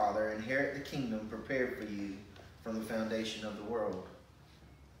my Father, inherit the kingdom prepared for you from the foundation of the world.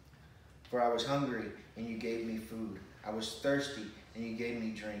 For I was hungry, and you gave me food. I was thirsty, and you gave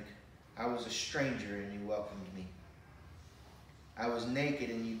me drink. I was a stranger, and you welcomed me. I was naked,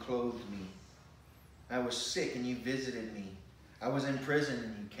 and you clothed me. I was sick, and you visited me. I was in prison,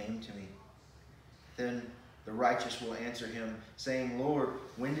 and you came to me. Then the righteous will answer him, saying, Lord,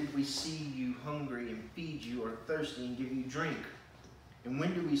 when did we see you hungry and feed you, or thirsty and give you drink? And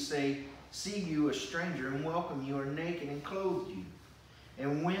when did we see you a stranger and welcome you, or naked and clothed you?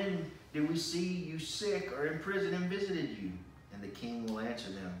 And when did we see you sick or in prison and visited you? And the king will answer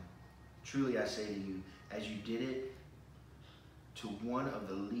them, truly I say to you, as you did it to one of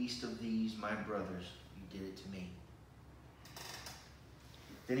the least of these, my brothers, you did it to me.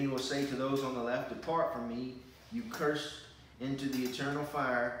 Then he will say to those on the left, depart from me, you cursed, into the eternal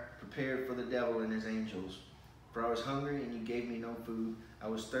fire prepared for the devil and his angels. For I was hungry, and you gave me no food. I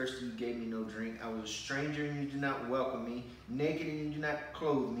was thirsty, you gave me no drink. I was a stranger, and you did not welcome me. Naked, and you did not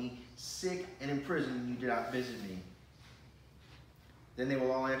clothe me. Sick and in prison, and you did not visit me. Then they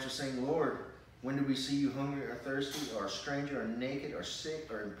will all answer, saying, Lord, when did we see you hungry or thirsty, or a stranger, or naked, or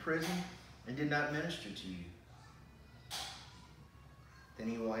sick, or in prison, and did not minister to you? Then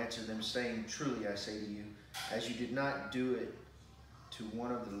he will answer them, saying, truly I say to you, as you did not do it to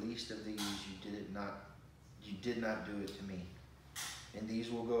one of the least of these, you did not do it to me. And these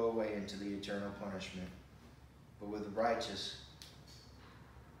will go away into the eternal punishment, but the righteous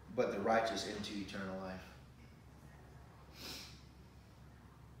into eternal life.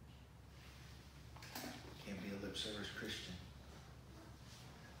 Can't be a lip service Christian.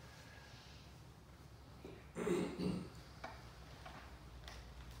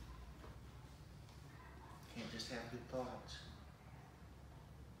 have good thoughts.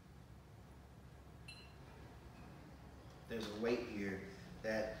 There's a weight here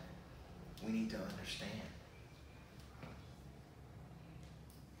that we need to understand.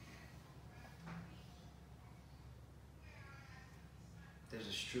 There's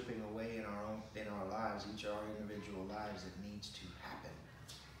a stripping away in our lives, each of our individual lives, that needs to happen.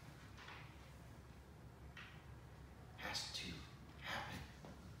 Has to happen.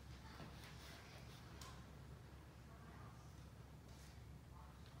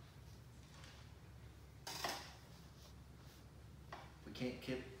 We can't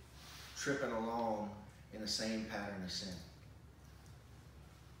keep tripping along in the same pattern of sin.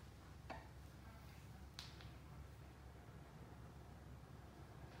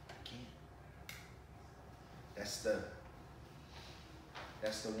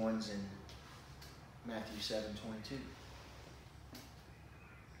 That's the ones in Matthew 7:22.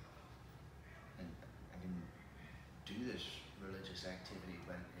 And I can do this religious activity,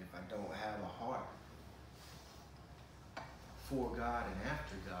 but if I don't have a heart for God and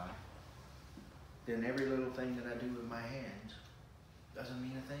after God, then every little thing that I do with my hands doesn't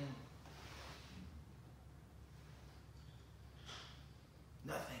mean a thing.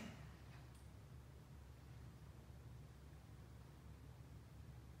 Nothing.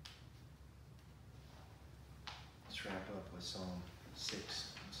 Let's wrap up with Psalm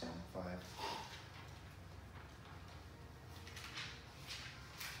 6 and Psalm 5.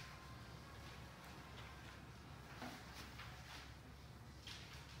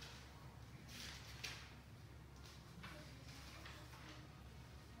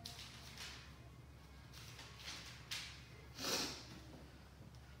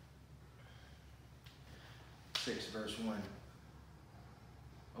 Verse 1.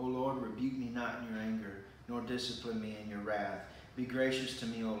 O Lord, rebuke me not in your anger, nor discipline me in your wrath. Be gracious to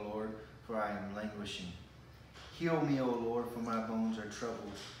me, O Lord, for I am languishing. Heal me, O Lord, for my bones are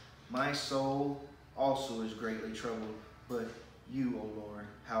troubled. My soul also is greatly troubled, but you, O Lord,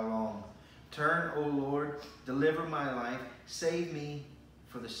 how long? Turn, O Lord, deliver my life. Save me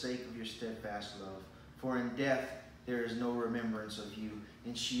for the sake of your steadfast love. For in death there is no remembrance of you.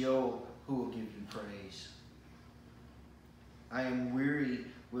 In Sheol, who will give you praise? I am weary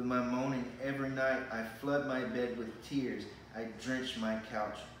with my moaning every night. I flood my bed with tears. I drench my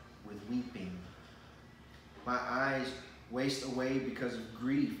couch with weeping. My eyes waste away because of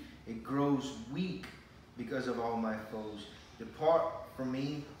grief. It grows weak because of all my foes. Depart from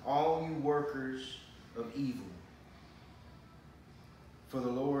me, all you workers of evil. For the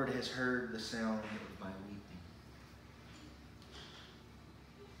Lord has heard the sound of my weeping.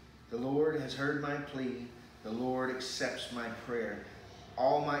 The Lord has heard my plea. The Lord accepts my prayer.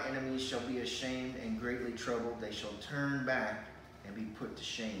 All my enemies shall be ashamed and greatly troubled. They shall turn back and be put to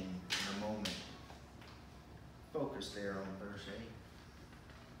shame in a moment. Focus there on verse 8.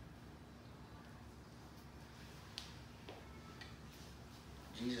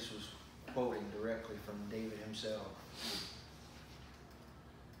 Jesus was quoting directly from David himself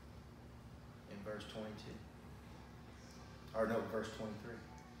in verse 22. Or no, verse 23.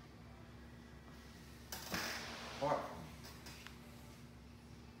 Apart from me,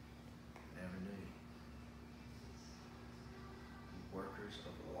 never knew you. You workers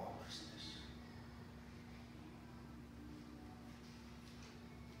of lawlessness.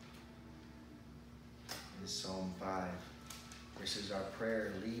 In Psalm 5, this is our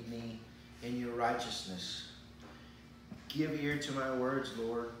prayer. Lead me in your righteousness. Give ear to my words,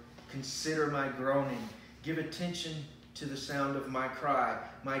 Lord. Consider my groaning. Give attention to the sound of my cry.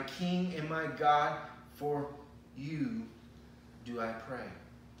 My King and my God, for you do I pray.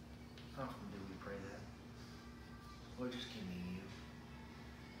 How often do we pray that? Lord, just give me you.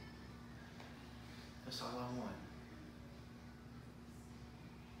 That's all I want.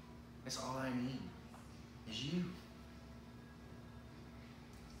 That's all I need is you.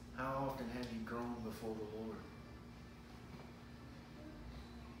 How often have you grown before the Lord?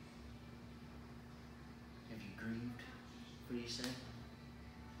 Have you grieved for your sin?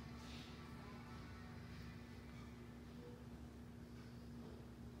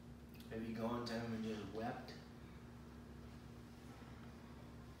 Have you gone to him and just wept?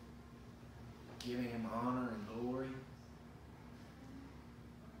 Giving him honor and glory?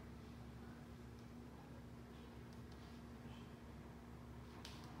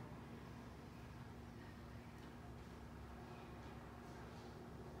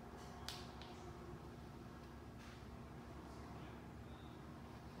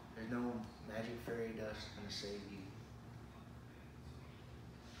 There's no magic fairy dust going to save you.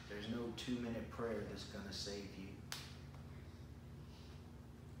 There's no 2-minute prayer that's going to save you.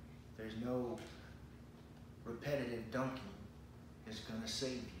 There's no repetitive dunking is going to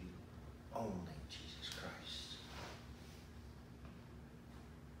save you. Only Jesus Christ.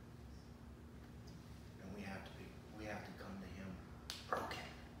 And we have to come to Him broken.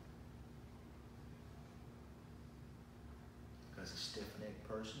 Because a stiff-necked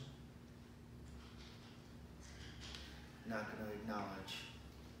person not going to acknowledge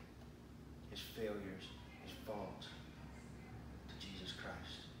his failures, his faults to Jesus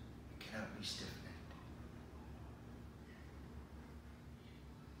Christ. You cannot be stiff-necked.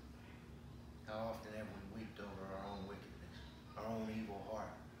 How often have we wept over our own wickedness, our own evil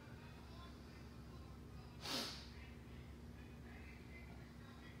heart?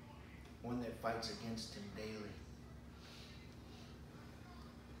 One that fights against Him daily.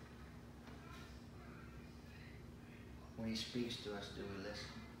 When He speaks to us, do we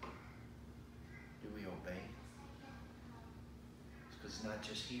listen? Do we obey? Because it's not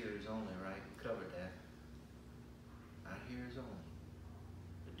just hearers only, right? We covered that. Not hearers only,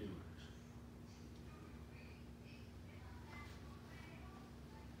 but doers.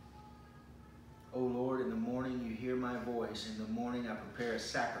 O Lord, in the morning you hear my voice. In the morning I prepare a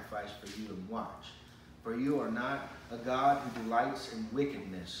sacrifice for you and watch. For you are not a God who delights in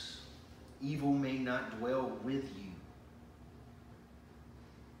wickedness. Evil may not dwell with you.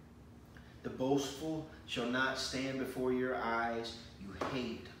 The boastful shall not stand before your eyes. You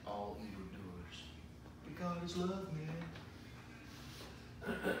hate all evildoers. But God is love, man.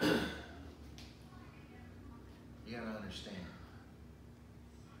 You gotta understand.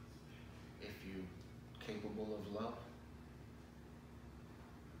 If you're capable of love,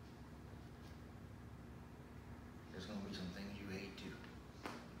 there's gonna be some things you hate too.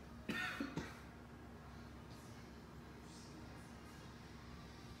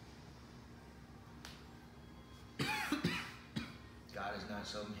 God is not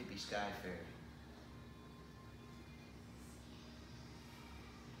some hippie sky fairy.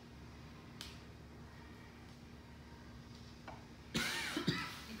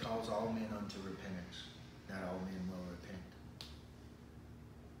 He calls all men unto repentance. Not all men will repent.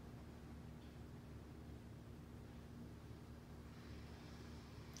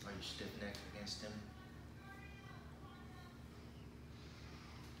 Are you stiff-necked against Him?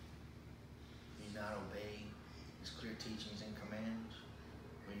 Do you not obey His clear teachings and commands?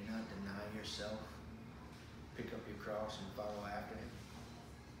 Will you not deny yourself? Pick up your cross and follow after Him?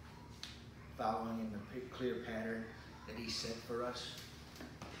 Following in the clear pattern that He set for us?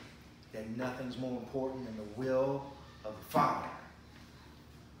 That nothing's more important than the will of the Father.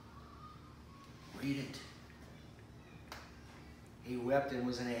 Read it. He wept and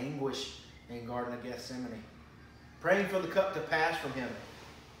was in anguish in the Garden of Gethsemane, praying for the cup to pass from Him.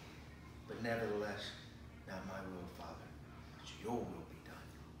 But nevertheless, not my will, Father, but your will be done.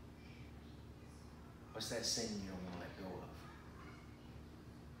 What's that sin you don't want to let go of?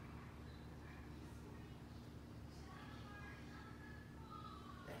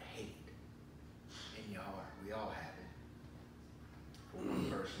 That hate in your heart. We all have it. For one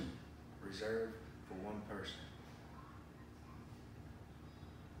person. Reserved for one person.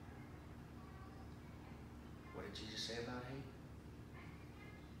 What did Jesus say about hate?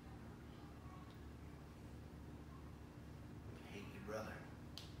 Hate your brother.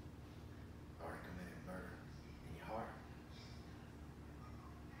 Already committed murder in your heart.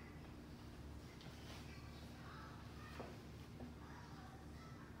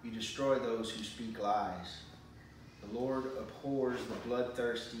 You destroy those who speak lies. The Lord abhors the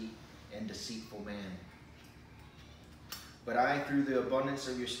bloodthirsty and deceitful man. But I, through the abundance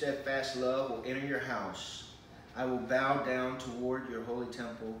of your steadfast love, will enter your house. I will bow down toward your holy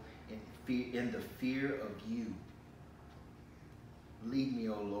temple in the fear of you. Lead me,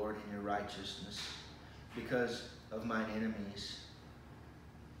 O Lord, in your righteousness because of mine enemies.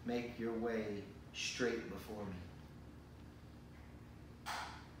 Make your way straight before me.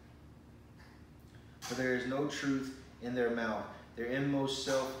 For there is no truth in their mouth. Their inmost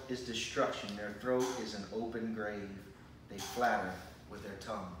self is destruction. Their throat is an open grave. They flatter with their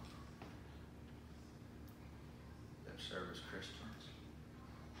tongue. Lip service Christians.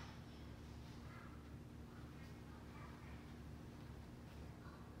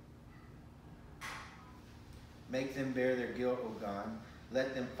 Make them bear their guilt, O God.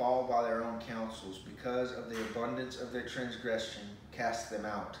 Let them fall by their own counsels. Because of the abundance of their transgression, cast them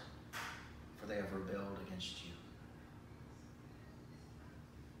out, for they have rebelled against you.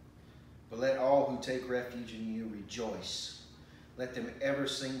 But let all who take refuge in you rejoice. Let them ever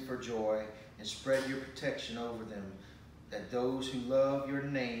sing for joy and spread your protection over them, that those who love your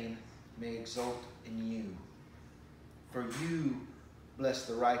name may exult in you. For you bless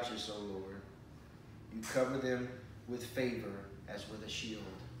the righteous, O Lord. You cover them with favor as with a shield.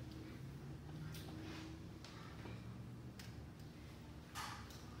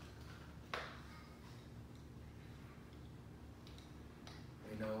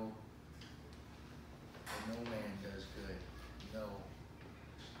 We know that no man does good. No,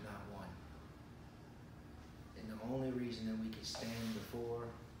 not one. And the only reason that we can stand before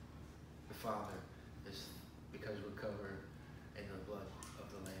the Father is because we're covered in the blood of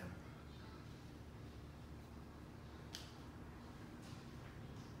the Lamb.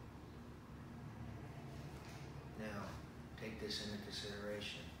 Now, take this into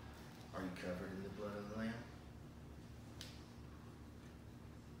consideration. Are you covered in the blood of the Lamb?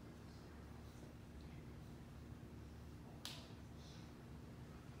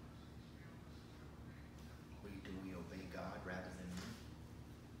 Do we obey God rather than men?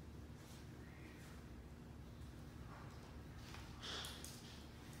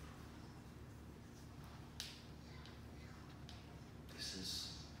 This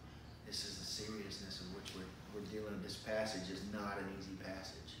is the seriousness of which we're dealing with. This passage is not an easy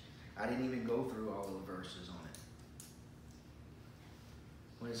passage. I didn't even go through all of the verses on it.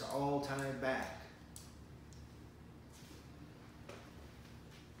 When it's all tied back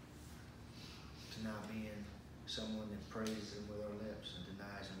to not being someone that praises Him with our lips and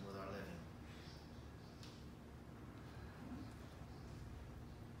denies Him with our living.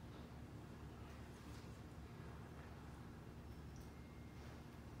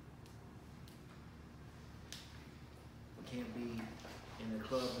 We can't be in the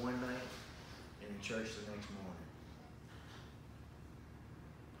club one night and in church the next morning.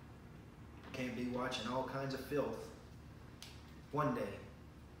 Can't be watching all kinds of filth one day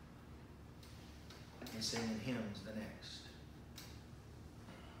and singing hymns the next.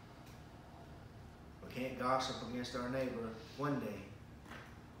 We can't gossip against our neighbor one day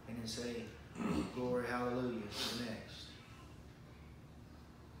and then say glory, hallelujah the next.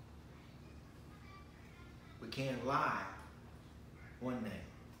 We can't lie one day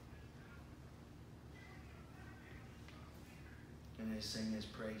and then sing His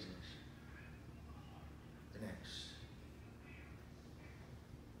praises the next.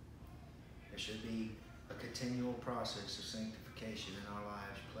 There should be a continual process of sanctification in our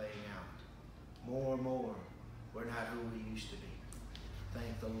lives playing out. More and more, we're not who we used to be.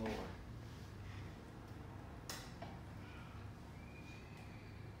 Thank the Lord.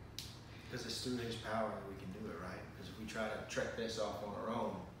 Because it's through His power that we can do it, right? Because if we try to trek this off on our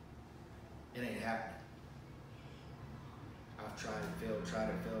own, it ain't happening. I've tried and failed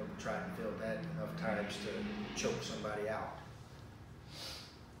that enough times to choke somebody out.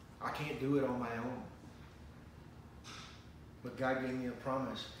 I can't do it on my own. But God gave me a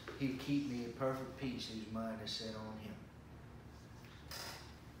promise. He'd keep me in perfect peace whose mind is set on Him.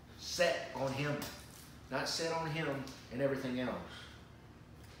 Set on Him. Not set on Him and everything else.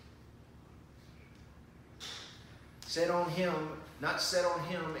 Set on Him, not set on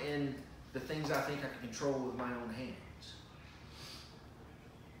Him in the things I think I can control with my own hands.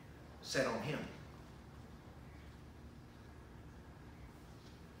 Set on Him.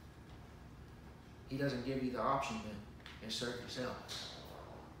 He doesn't give you the option to insert yourself.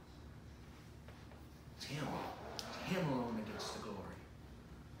 It's Him. It's Him alone that gets the glory.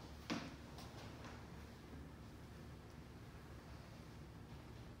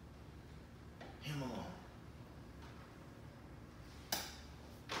 Him alone.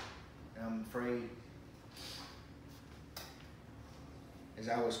 And I'm afraid, as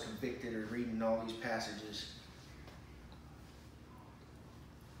I was convicted of reading all these passages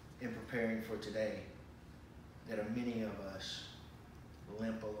in preparing for today, that many of us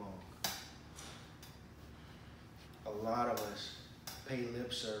limp along. A lot of us pay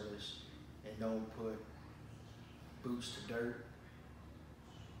lip service and don't put boots to dirt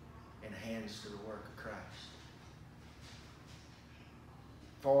and hands to the work of Christ.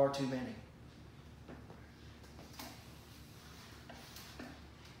 Far too many.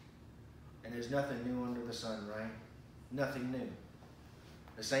 And there's nothing new under the sun, right? Nothing new.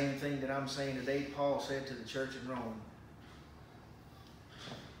 The same thing that I'm saying today, Paul said to the church in Rome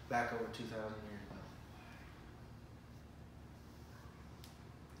back over 2,000 years ago.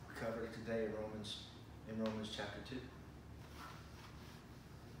 We covered it today in Romans chapter 2.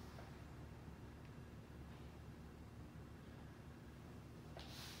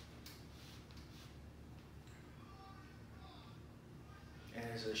 And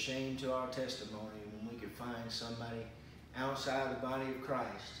it's a shame to our testimony when we can find somebody outside the body of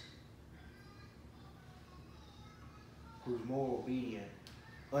Christ who's more obedient,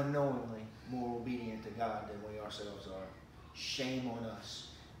 unknowingly more obedient to God than we ourselves are. Shame on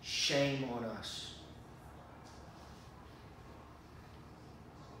us. Shame on us.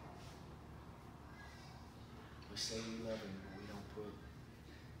 say we love him, but we don't put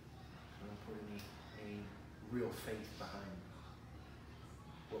any real faith behind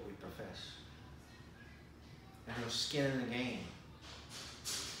what we profess. And no skin in the game.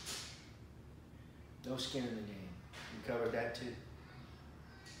 No skin in the game. We covered that too.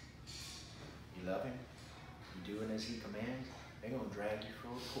 You love him, you're doing as he commands, they're going to drag you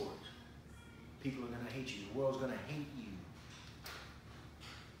through the courts. People are going to hate you. The world's going to hate you.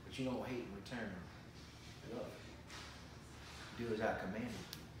 But you don't hate in return. You love. You do as I commanded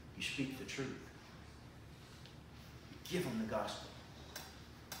you. You speak the truth. You give them the gospel.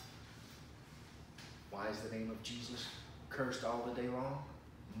 Why is the name of Jesus cursed all the day long?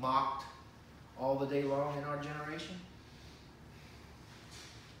 Mocked all the day long in our generation?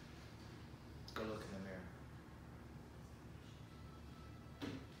 Go look in the mirror.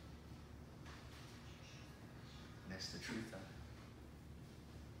 And that's the truth of it.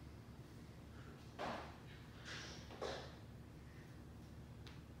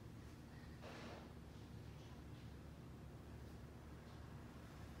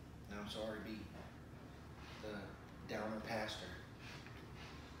 Now I'm sorry to be the downer pastor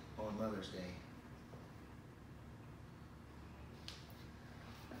on Mother's Day.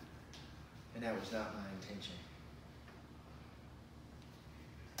 And that was not my intention.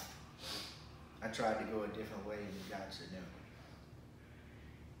 I tried to go a different way and God said no.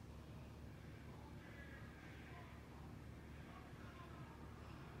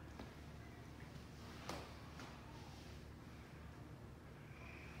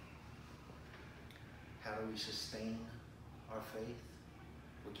 How do we sustain our faith?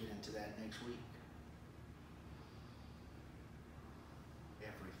 We'll get into that next week.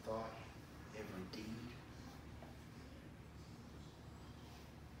 Every thought, every deed,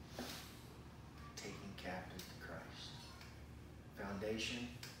 taking captive to Christ. Foundation,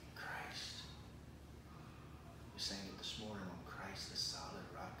 Christ. We sang it this morning, on Christ the solid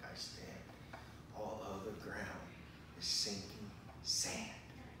rock I stand. All other ground is sinking sand.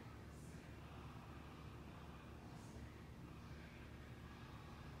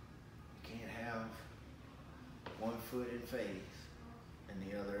 You can't have one foot in faith and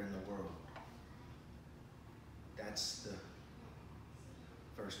the other in the world. That's the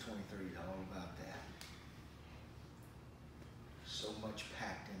verse 23 is all about that. So much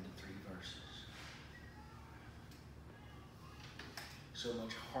packed into 3 verses. So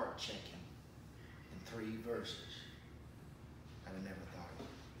much heart checking in 3 verses. I'd have never thought of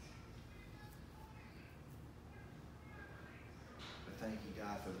it. But thank you,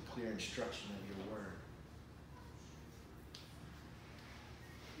 God, for the clear instruction of your word.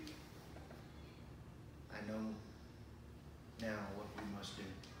 I know now what we must do.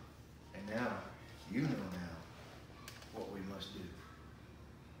 And now, you know now what we must do.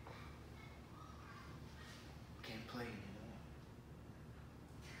 Can't play anymore.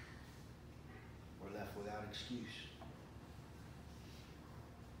 We're left without excuse.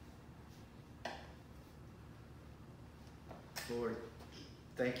 Lord,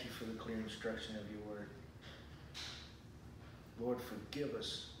 thank you for the clear instruction of your word. Lord, forgive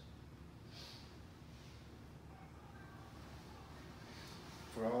us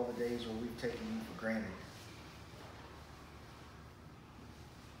for all the days where we've taken you for granted.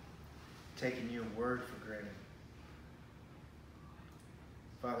 Taking your word for granted.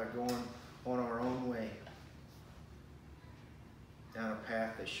 Father, going on our own way down a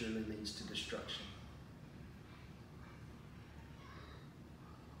path that surely leads to destruction.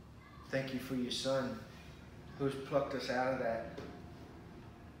 Thank you for your Son who has plucked us out of that.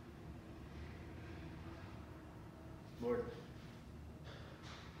 Lord,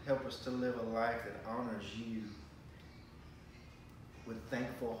 help us to live a life that honors you with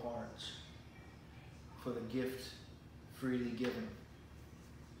thankful hearts for the gift freely given,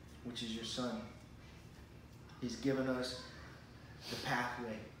 which is your Son. He's given us the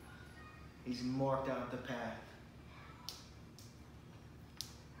pathway. He's marked out the path.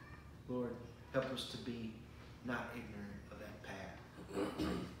 Lord, help us to be not ignorant of that path.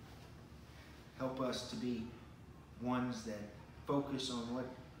 Help us to be ones that focus on what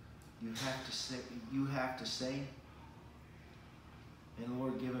you have to say. And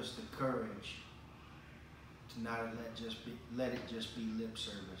Lord, give us the courage to not let it just be lip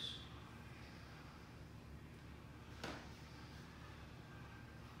service.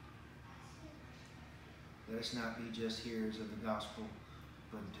 Let us not be just hearers of the gospel,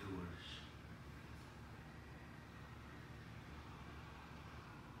 but doers.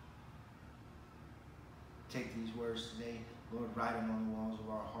 Take these words today, Lord, write them on the walls of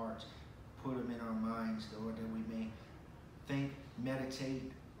our hearts. Put them in our minds, Lord, that we may think,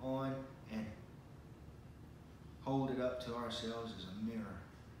 meditate on, and hold it up to ourselves as a mirror.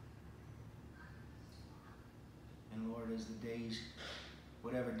 And Lord, as the days,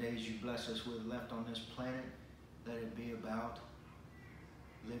 whatever days you bless us with left on this planet, let it be about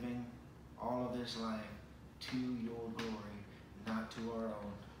living all of this life to your glory, not to our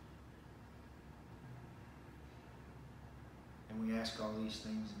own. And we ask all these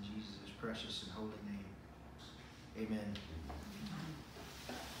things in Jesus' precious and holy name. Amen.